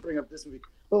hate to bring up this movie,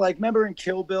 but like remember in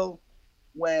Kill Bill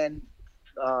when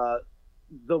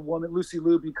the woman Lucy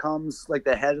Liu becomes like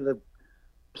the head of the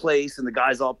place, and the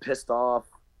guy's all pissed off.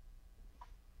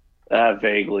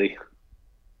 Vaguely.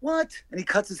 What? And he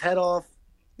cuts his head off.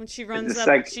 When she runs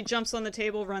up, she jumps on the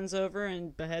table, runs over,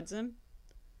 and beheads him.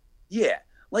 Yeah,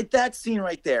 like that scene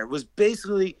right there was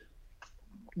basically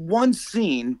one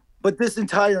scene, but this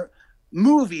entire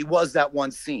movie was that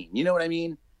one scene. You know what I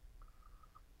mean?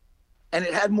 And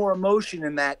it had more emotion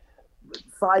in that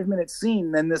 5-minute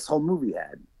scene than this whole movie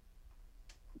had.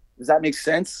 Does that make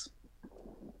sense?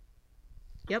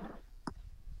 Yep.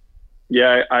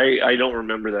 Yeah, I don't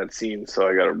remember that scene, so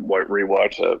I gotta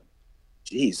rewatch it.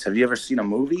 Jeez, have you ever seen a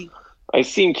movie? I've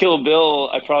seen Kill Bill.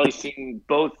 I've probably seen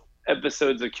both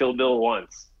episodes of Kill Bill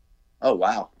once. Oh,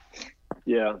 wow.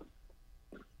 Yeah.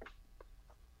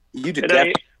 You did.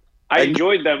 I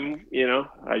enjoyed them, you know.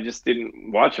 I just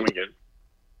didn't watch them again.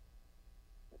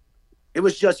 It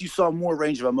was just you saw more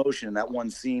range of emotion in that one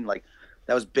scene. Like,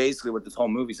 that was basically what this whole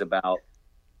movie's about.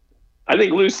 I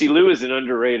think Lucy Liu is an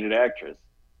underrated actress.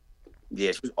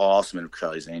 Yeah, she was awesome in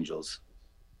Charlie's Angels.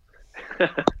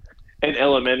 And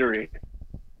Elementary.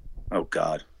 Oh,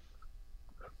 God.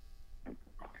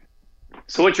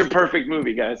 So what's your perfect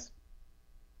movie, guys?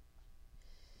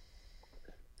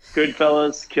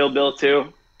 Goodfellas, Kill Bill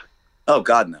 2? Oh,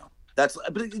 God, no. But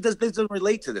it doesn't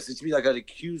relate to this. It should be like an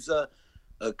yakuza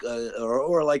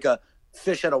or like a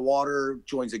fish out of water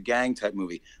joins a gang type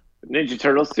movie. Ninja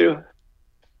Turtles 2?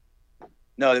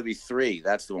 No, it'd be 3.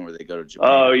 That's the one where they go to Japan.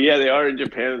 Oh, yeah, they are in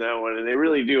Japan in that one. And they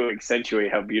really do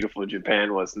accentuate how beautiful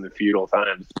Japan was in the feudal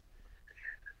times.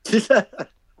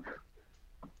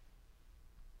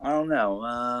 I don't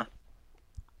know.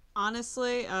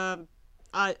 Honestly, I'm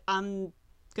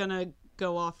gonna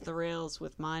go off the rails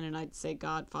with mine, and I'd say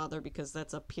Godfather, because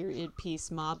that's a period piece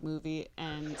mob movie,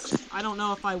 and I don't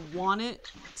know if I want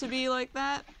it to be like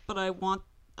that, but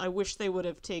I wish they would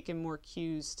have taken more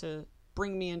cues to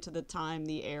bring me into the time,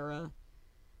 the era.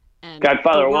 And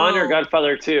Godfather 1 or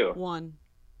Godfather 2? 1.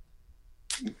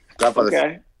 Godfather.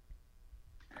 Okay.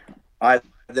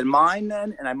 Then mine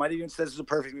then, and I might have even said this was a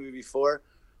perfect movie before,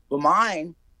 but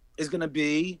mine is going to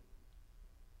be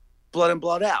Blood in,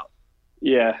 Blood Out.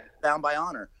 Yeah. Bound by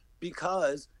Honor.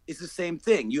 Because it's the same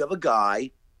thing. You have a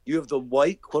guy, you have the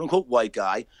white, quote-unquote white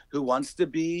guy, who wants to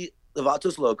be the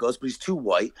Vatos Locos, but he's too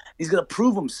white. He's going to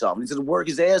prove himself, and he's going to work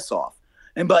his ass off.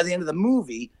 And by the end of the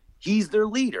movie, he's their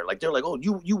leader. Like, they're like, oh,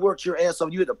 you worked your ass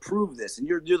off. You had to prove this, and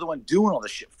you're the one doing all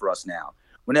this shit for us now.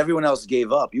 When everyone else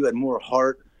gave up, you had more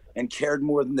heart and cared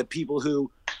more than the people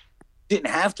who didn't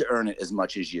have to earn it as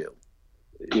much as you.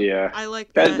 Yeah. I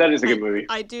like that. That is a good movie.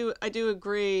 I do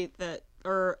agree that,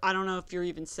 or I don't know if you're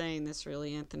even saying this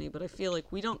really, Anthony, but I feel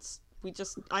like we don't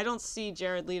I don't see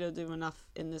Jerad Leto do enough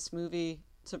in this movie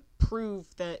to prove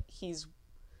that he's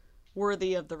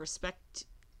worthy of the respect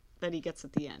that he gets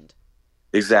at the end.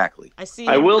 Exactly. I see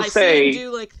I see him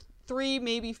do like 3,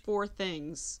 maybe 4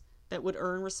 things that would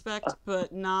earn respect,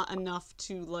 but not enough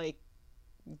to like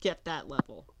get that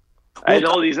level. And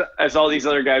all these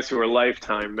other guys who are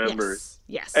lifetime members.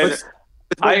 Yes. And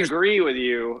I agree with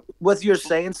you. What you're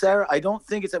saying, Sarah, I don't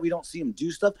think it's that we don't see him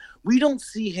do stuff. We don't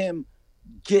see him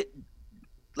get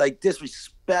like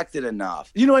disrespected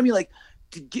enough. You know what I mean? Like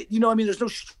to get, you know what I mean? There's no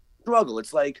struggle.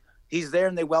 It's like he's there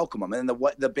and they welcome him. And then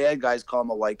the bad guys call him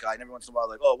a white guy. And every once in a while,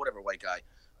 like, oh, whatever, white guy.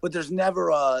 But there's never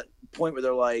a point where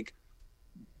they're like,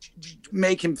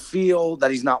 make him feel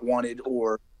that he's not wanted,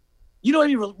 or, you know what I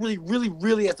mean? Really, really,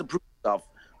 really has to prove stuff,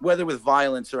 whether with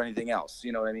violence or anything else.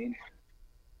 You know what I mean?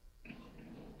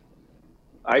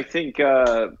 I think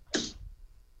I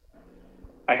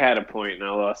had a point and I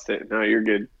lost it. No, you're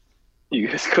good. You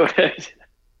guys go ahead.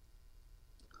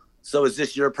 So is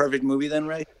this your perfect movie then,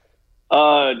 Ray?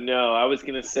 No, I was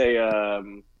gonna say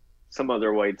some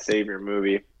other white savior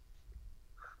movie,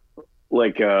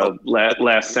 like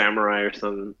Last Samurai or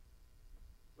something.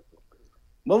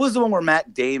 What was the one where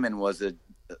Matt Damon was The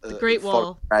Great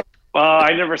Wall.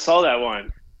 I never saw that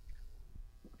one.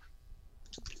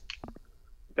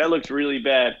 That looks really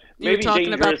bad. You were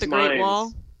talking about The Great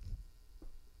Wall?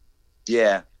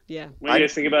 Yeah. Yeah. What do you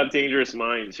guys think about Dangerous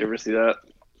Minds? You ever see that?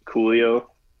 Coolio.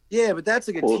 Yeah, but that's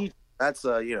like a Cool. teacher. That's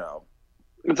you know.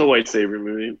 It's a white savior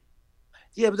movie.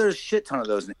 Yeah, but there's a shit ton of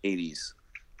those in the 80s.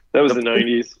 That was the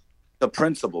 90s. The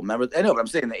Principal, remember? I know, but I'm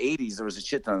saying in the 80s there was a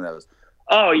shit ton of those.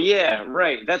 Oh yeah,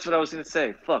 right. That's what I was gonna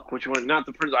say. Fuck, which one? Not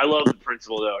the Principal. I love the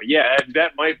Principal though. Yeah,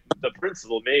 that might the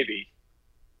Principal maybe.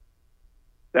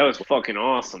 That was fucking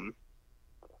awesome.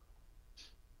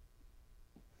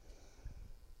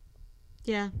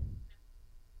 Yeah.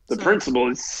 The Principal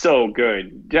is so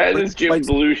good. That is Jim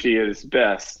Belushi at his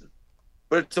best.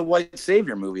 But it's a white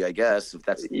savior movie, I guess. If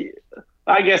that's Yeah.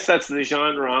 I guess that's the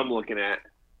genre I'm looking at.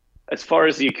 As far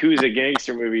as the yakuza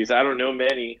gangster movies, I don't know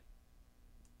many.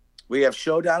 we have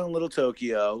Showdown in Little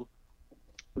Tokyo.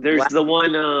 There's the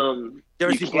one.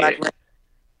 Ever see Black Rain?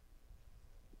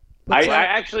 I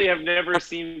actually have never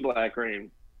seen Black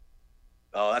Rain.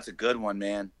 Oh, that's a good one,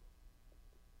 man.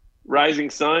 Rising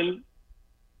Sun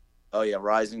Oh yeah,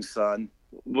 Rising Sun.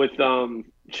 with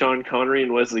Sean Connery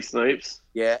and Wesley Snipes.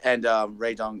 Yeah, and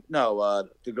Ray Dong. No,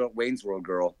 the girl, Wayne's World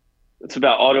girl. It's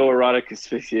about autoerotic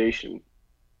asphyxiation.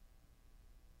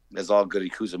 As all good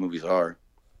Yakuza movies are.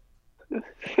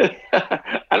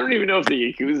 I don't even know if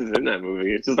the Yakuza's in that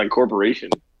movie. It's just like Corporation.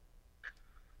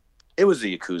 It was a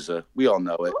Yakuza. We all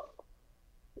know it.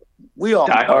 We all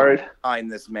Die know Hard. behind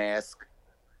this mask.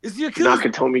 It's the Yakuza.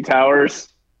 Nakatomi Towers.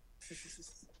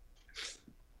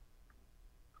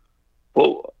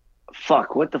 Well,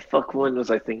 fuck. What the fuck one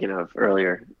was I thinking of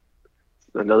earlier?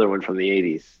 Another one from the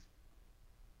 80s.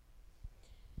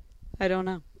 I don't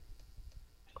know.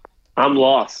 I'm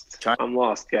lost. China. I'm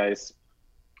lost, guys.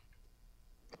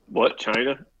 What?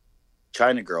 China?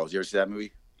 China Girls. You ever see that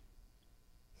movie?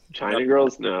 China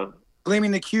Girls? No.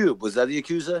 Gleaming the Cube. Was that the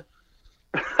Yakuza?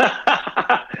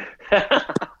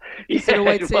 Is it a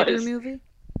white it savior was. movie?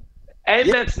 And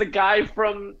Yeah. that's the guy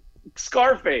from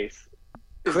Scarface.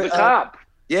 Is the Cri- cop.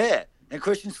 Yeah. And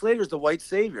Christian Slater's the white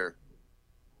savior.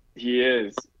 He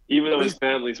is. Even though his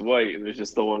family's white and there's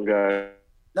just the one guy.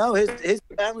 No, his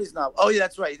family's not. Oh, yeah,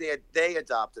 that's right. They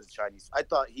adopted a Chinese. I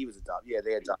thought he was adopted. Yeah,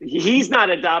 they adopted. He's not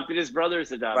adopted. His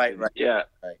brother's adopted. Right. Yeah.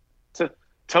 Right. So,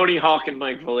 Tony Hawk and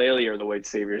Mike Vallely are the white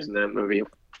saviors in that movie.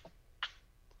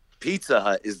 Pizza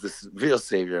Hut is the real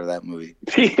savior of that movie.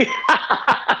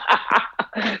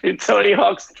 In Tony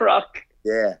Hawk's truck.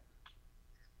 Yeah.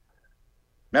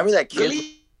 Remember that kid?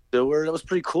 Stewart? That was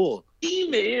pretty cool.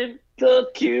 Man, the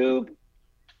cube.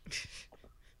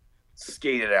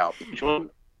 Skate it out. Which one?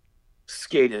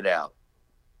 Skate it out.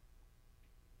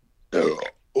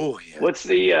 Oh yeah. What's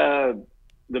the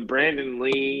Brandon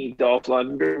Lee Dolph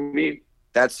Lundgren movie?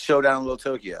 That's Showdown in Little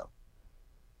Tokyo.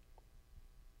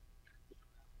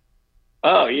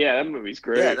 Oh yeah, that movie's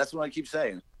great. Yeah, that's what I keep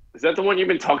saying. Is that the one you've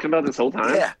been talking about this whole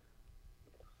time? Yeah.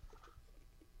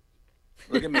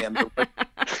 Look at me.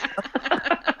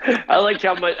 I like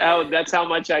how that's how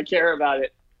much I care about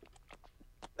it.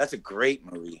 That's a great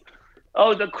movie.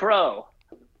 Oh, The Crow.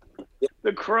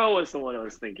 The Crow is the one I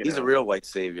was thinking He's of. a real white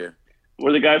savior.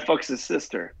 Where the guy fucks his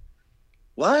sister.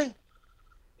 What?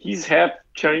 He's half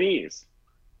Chinese.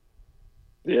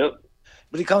 Yep.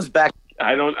 But he comes back.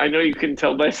 I know you couldn't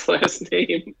tell by his last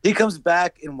name. He comes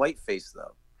back in whiteface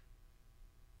though.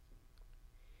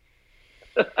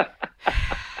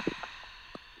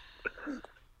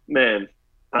 Man,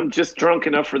 I'm just drunk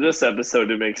enough for this episode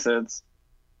to make sense.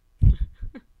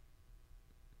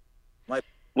 What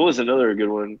was another good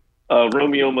one?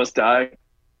 Romeo Must Die.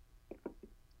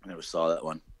 I never saw that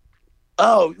one.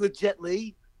 Oh, with Jet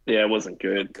Li? Yeah, it wasn't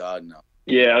good. God, no.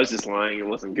 Yeah, I was just lying. It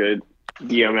wasn't good.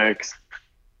 DMX.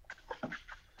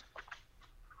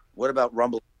 What about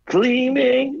Rumble?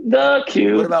 Cleaning the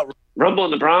cube. What about Rumble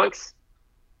in the Bronx?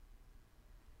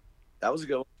 That was a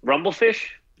good Rumblefish?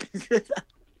 one.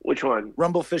 Which one?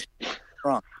 Rumblefish.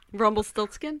 Wrong.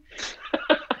 Rumpelstiltskin?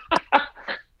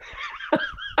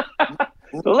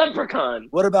 The Leprechaun.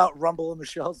 What about Rumble and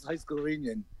Michelle's high school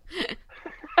reunion?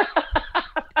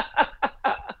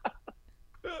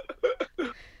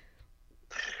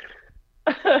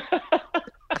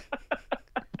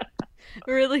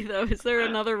 Really though, is there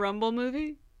another Rumble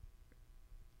movie?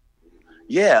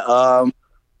 Yeah.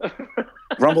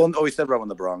 Rumble. Oh, we said Rumble in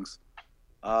the Bronx.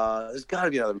 There's got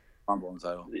to be another Rumble in the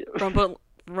title.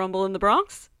 Rumble in the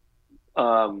Bronx?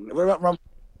 What about Rumble?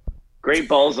 Great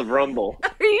Balls of Rumble.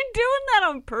 Are you doing that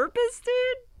on purpose,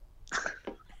 dude?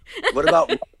 What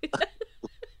about?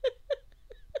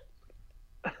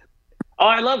 Oh,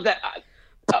 I love that.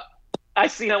 I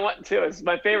see that one too. It's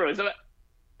my favorite.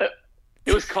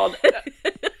 It was called.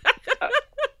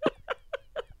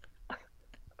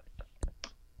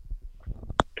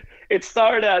 It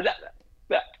starred. And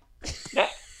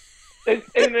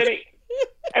then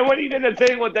and when he did the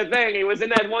thing with the thing, he was in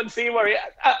that one scene where he.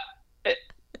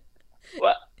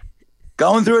 What?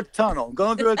 Going through a tunnel.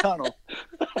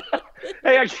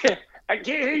 Hey, I can't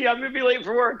hear you. I'm gonna be late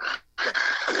for work.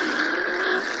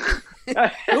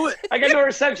 I got no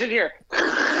reception here.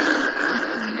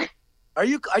 Are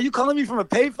you calling me from a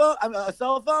payphone? A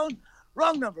cell phone?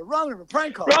 Wrong number.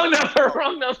 Prank call. Wrong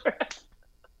number.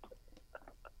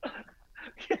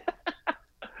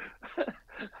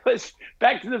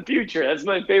 Back to the Future. That's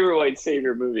my favorite white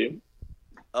savior movie.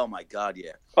 Oh my God,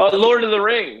 yeah. Oh, Lord of the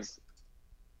Rings.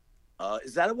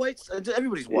 Is that a white?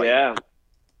 Everybody's white. Yeah.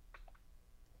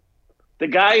 The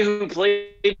guy who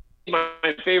played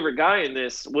my favorite guy in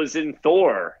this was in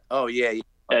Thor. Oh yeah.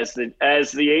 As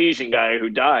the Asian guy who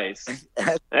dies.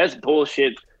 That's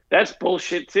bullshit. That's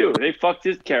bullshit too. They fucked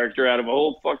his character out of a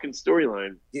whole fucking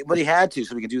storyline. Yeah, but he had to,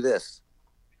 so we could do this.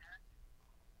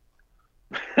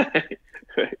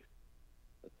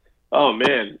 Oh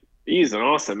man, he's an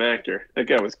awesome actor. That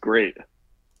guy was great.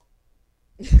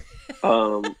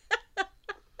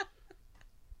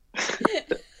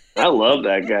 I love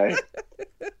that guy.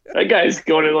 That guy's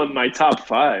going in on my top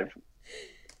 5.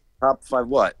 Top 5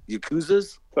 what?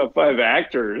 Yakuzas? Top 5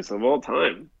 actors of all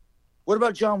time. What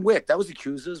about John Wick? That was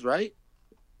Yakuzas, right?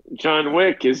 John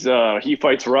Wick is he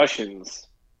fights Russians.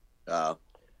 Oh.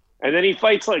 And then he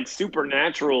fights like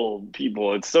supernatural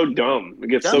people. It's so dumb. It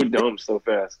gets so dumb so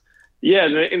fast. Yeah,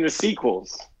 in the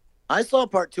sequels. I saw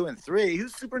part 2 and 3.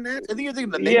 Who's supernatural? I think you're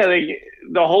thinking of the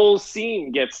the whole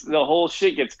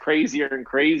shit gets crazier and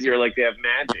crazier. Like they have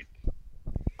magic.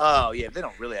 Oh yeah, they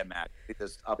don't really have magic.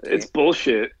 It's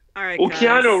bullshit. All right, well, guys.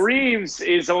 Keanu Reeves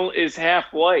is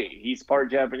half white. He's part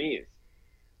Japanese.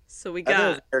 So we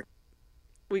got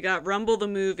Rumble the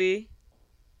movie.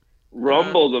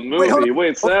 Rumble the movie.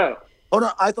 What's that? Hold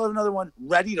on, I thought another one.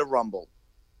 Ready to Rumble.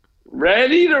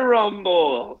 Ready to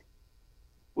Rumble.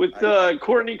 With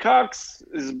Courtney Cox,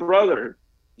 his brother.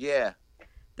 Yeah.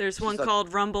 There's one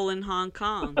called Rumble in Hong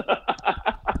Kong.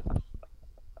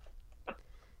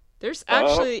 There's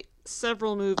actually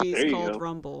several movies called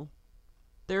Rumble.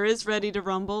 There is Ready to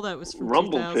Rumble. That was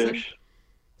from 2000. Fish.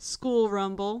 School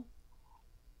Rumble.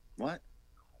 What?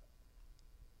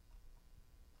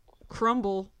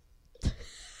 Crumble.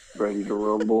 Ready to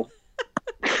Rumble.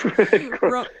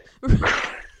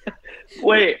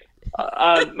 Wait.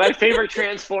 My favorite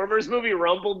Transformers movie,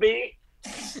 Rumblebee.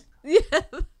 Yeah,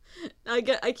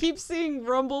 I keep seeing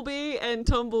Rumblebee and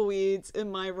Tumbleweeds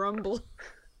in my Rumble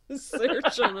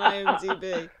search on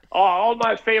IMDb. Oh, all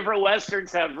my favorite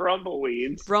westerns have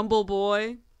Rumbleweeds. Rumble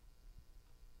Boy.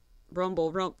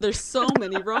 Rumble. There's so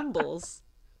many Rumbles.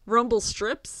 Rumble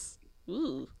Strips.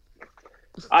 Ooh.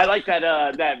 I like that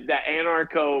that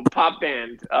anarcho pop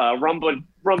band,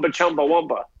 Rumba Chumba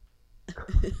Wumba.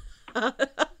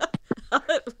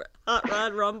 Hot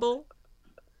Rod Rumble.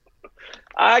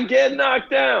 I get knocked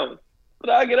down, but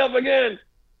I get up again.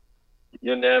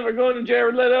 You're never going to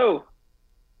Jerad Leto.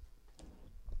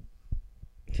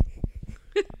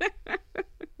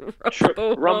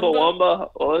 Rumba Wumba.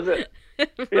 What was it?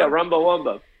 Yeah, Rumba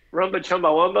Wumba. Rumba Chumba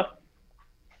Wumba.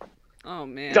 Oh,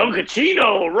 man.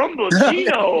 Dunkachino.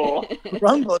 Rumbachino.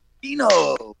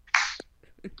 Rumbachino.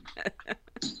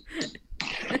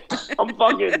 I'm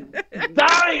fucking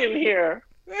dying here.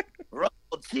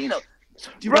 Rumble Chino.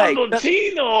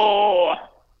 Rumble-chino!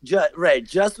 Ray,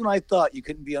 just when I thought you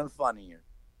couldn't be unfunnier,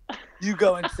 you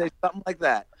go and say something like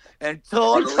that. And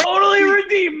totally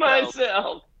redeem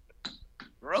myself.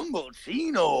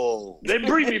 Rumble-chino. They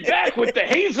bring me back with the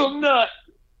hazelnut.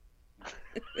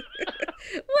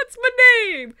 What's my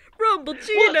name?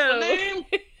 Rumble-chino. What's my name?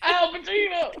 Al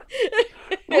Pacino.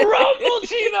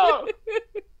 Rumble-chino.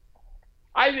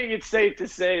 I think it's safe to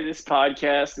say this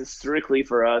podcast is strictly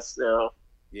for us now.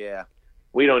 Yeah.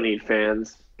 We don't need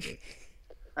fans.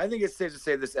 I think it's safe to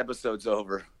say this episode's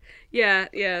over. Yeah,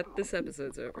 this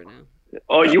episode's over now.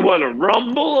 Oh, you want to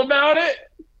rumble about it?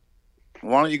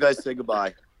 Why don't you guys say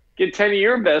goodbye? Get 10 of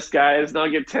your best guys, and I'll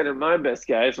get 10 of my best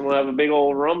guys, and we'll have a big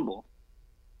old rumble.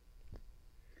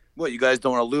 What, you guys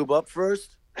don't want to lube up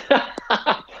first?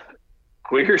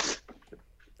 Queers.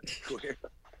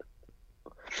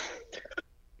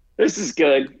 This is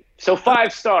good. So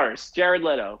 5 stars, Jerad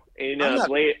Leto in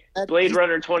Blade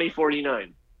Runner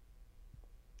 2049.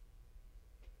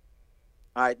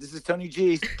 All right, this is Tony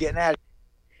G getting at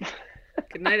it.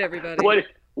 Good night, everybody.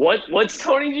 What's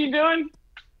Tony G doing?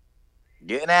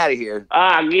 Getting out of here.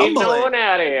 Getting on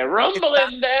out of here.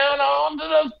 Rumbling down onto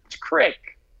the creek.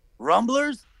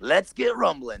 Rumblers, let's get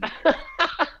rumbling.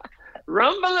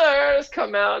 Rumblers,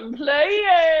 come out and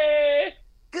play.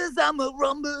 'Cause I'm a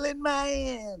rumbling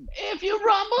man. If you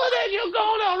rumble, then you're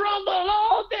gonna rumble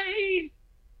all day.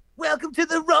 Welcome to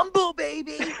the rumble,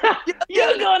 baby.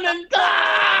 You're gonna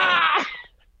die.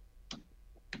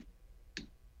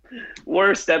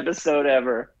 Worst episode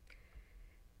ever.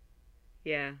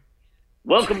 Yeah.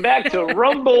 Welcome back to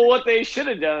Rumble What They Should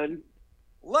Have Done.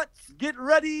 Let's get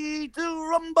ready to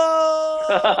rumble.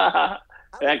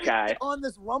 That guy. On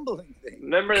this rumbling thing.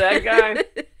 Remember that guy?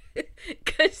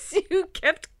 Because you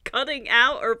kept cutting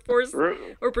out or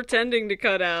pretending to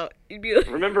cut out. You'd be like,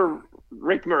 remember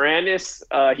Rick Moranis?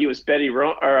 He was Barney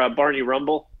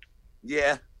Rumble.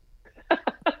 Yeah. And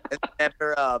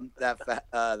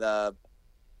remember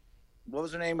what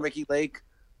was her name? Ricky Lake?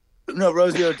 No,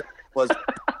 Rosie O'Donnell was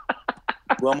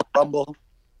Rumble.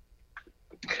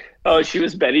 Oh, she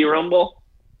was Betty Rumble.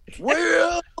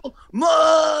 Wilma.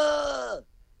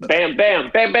 Bam,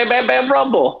 bam, bam, bam, bam, bam,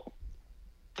 Rumble.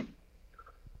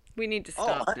 we need to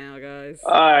stop now, guys.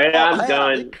 All right, I'm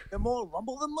done. You're more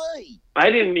Rumble than me. I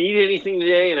didn't eat anything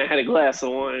today, and I had a glass of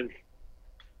wine.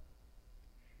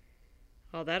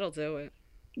 Oh, that'll do it.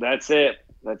 That's it.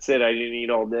 I didn't eat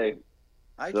all day.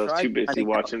 I was too busy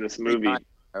watching this movie.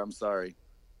 I'm sorry.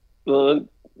 Well,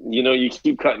 you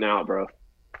keep cutting out, bro.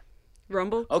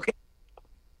 Rumble? Okay.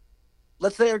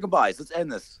 Let's say our goodbyes. Let's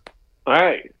end this. All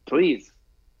right, please.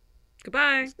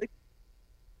 Goodbye.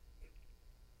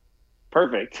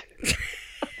 Perfect.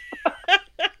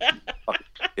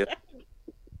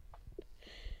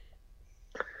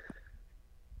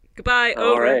 Goodbye. All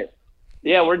Over. right.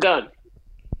 Yeah, we're done.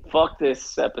 Fuck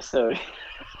this episode.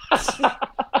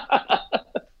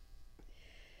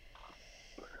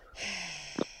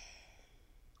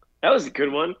 That was a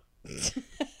good one.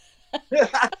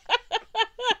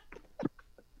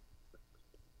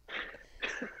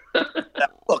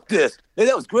 Fuck this. Hey,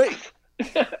 that was great.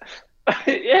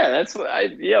 Yeah, that's what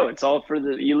it's all for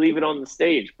you leave it on the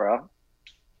stage, bro.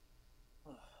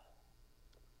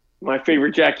 My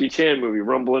favorite Jackie Chan movie,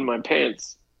 Rumble in My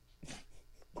Pants.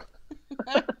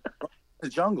 The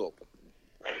jungle.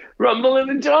 Rumble in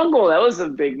the Jungle. That was a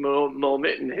big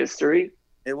moment in history.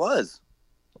 It was.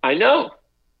 I know.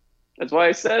 That's why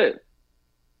I said it.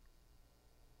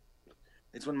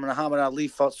 It's when Muhammad Ali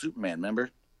fought Superman, remember?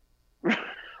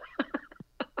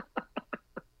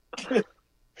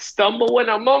 Stumble when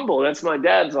I mumble. That's my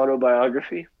dad's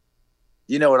autobiography.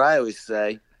 You know what I always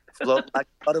say? Float like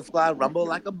a butterfly, rumble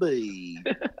like a bee.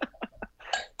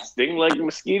 Sting like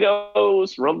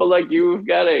mosquitoes, rumble like you've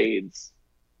got AIDS.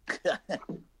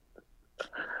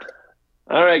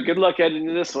 All right, good luck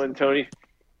editing this one, Tony.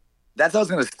 That's how I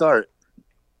was going to start.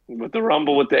 With the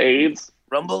rumble with the AIDS.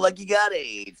 Rumble like you got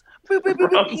AIDS.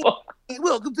 Rumble.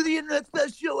 Welcome to the Internet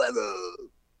Special ever.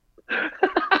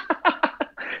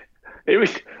 We're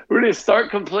going to start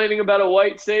complaining about a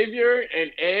white savior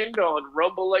and end on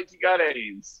rumble like you got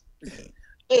AIDS.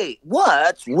 Hey,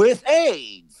 what's with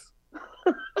AIDS?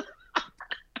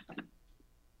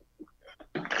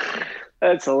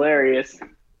 That's hilarious.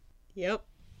 Yep.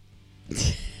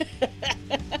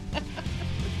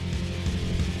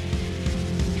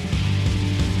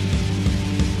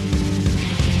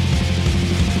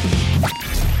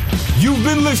 You've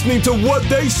been listening to What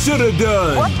They Should Have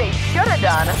Done. What they should have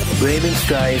done. Raymond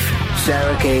Strife,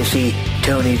 Sarah Casey,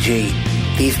 Tony G.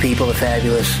 These people are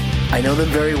fabulous. I know them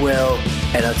very well,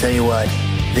 and I'll tell you what,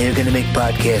 they're going to make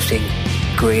podcasting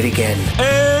great again.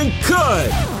 And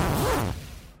cut!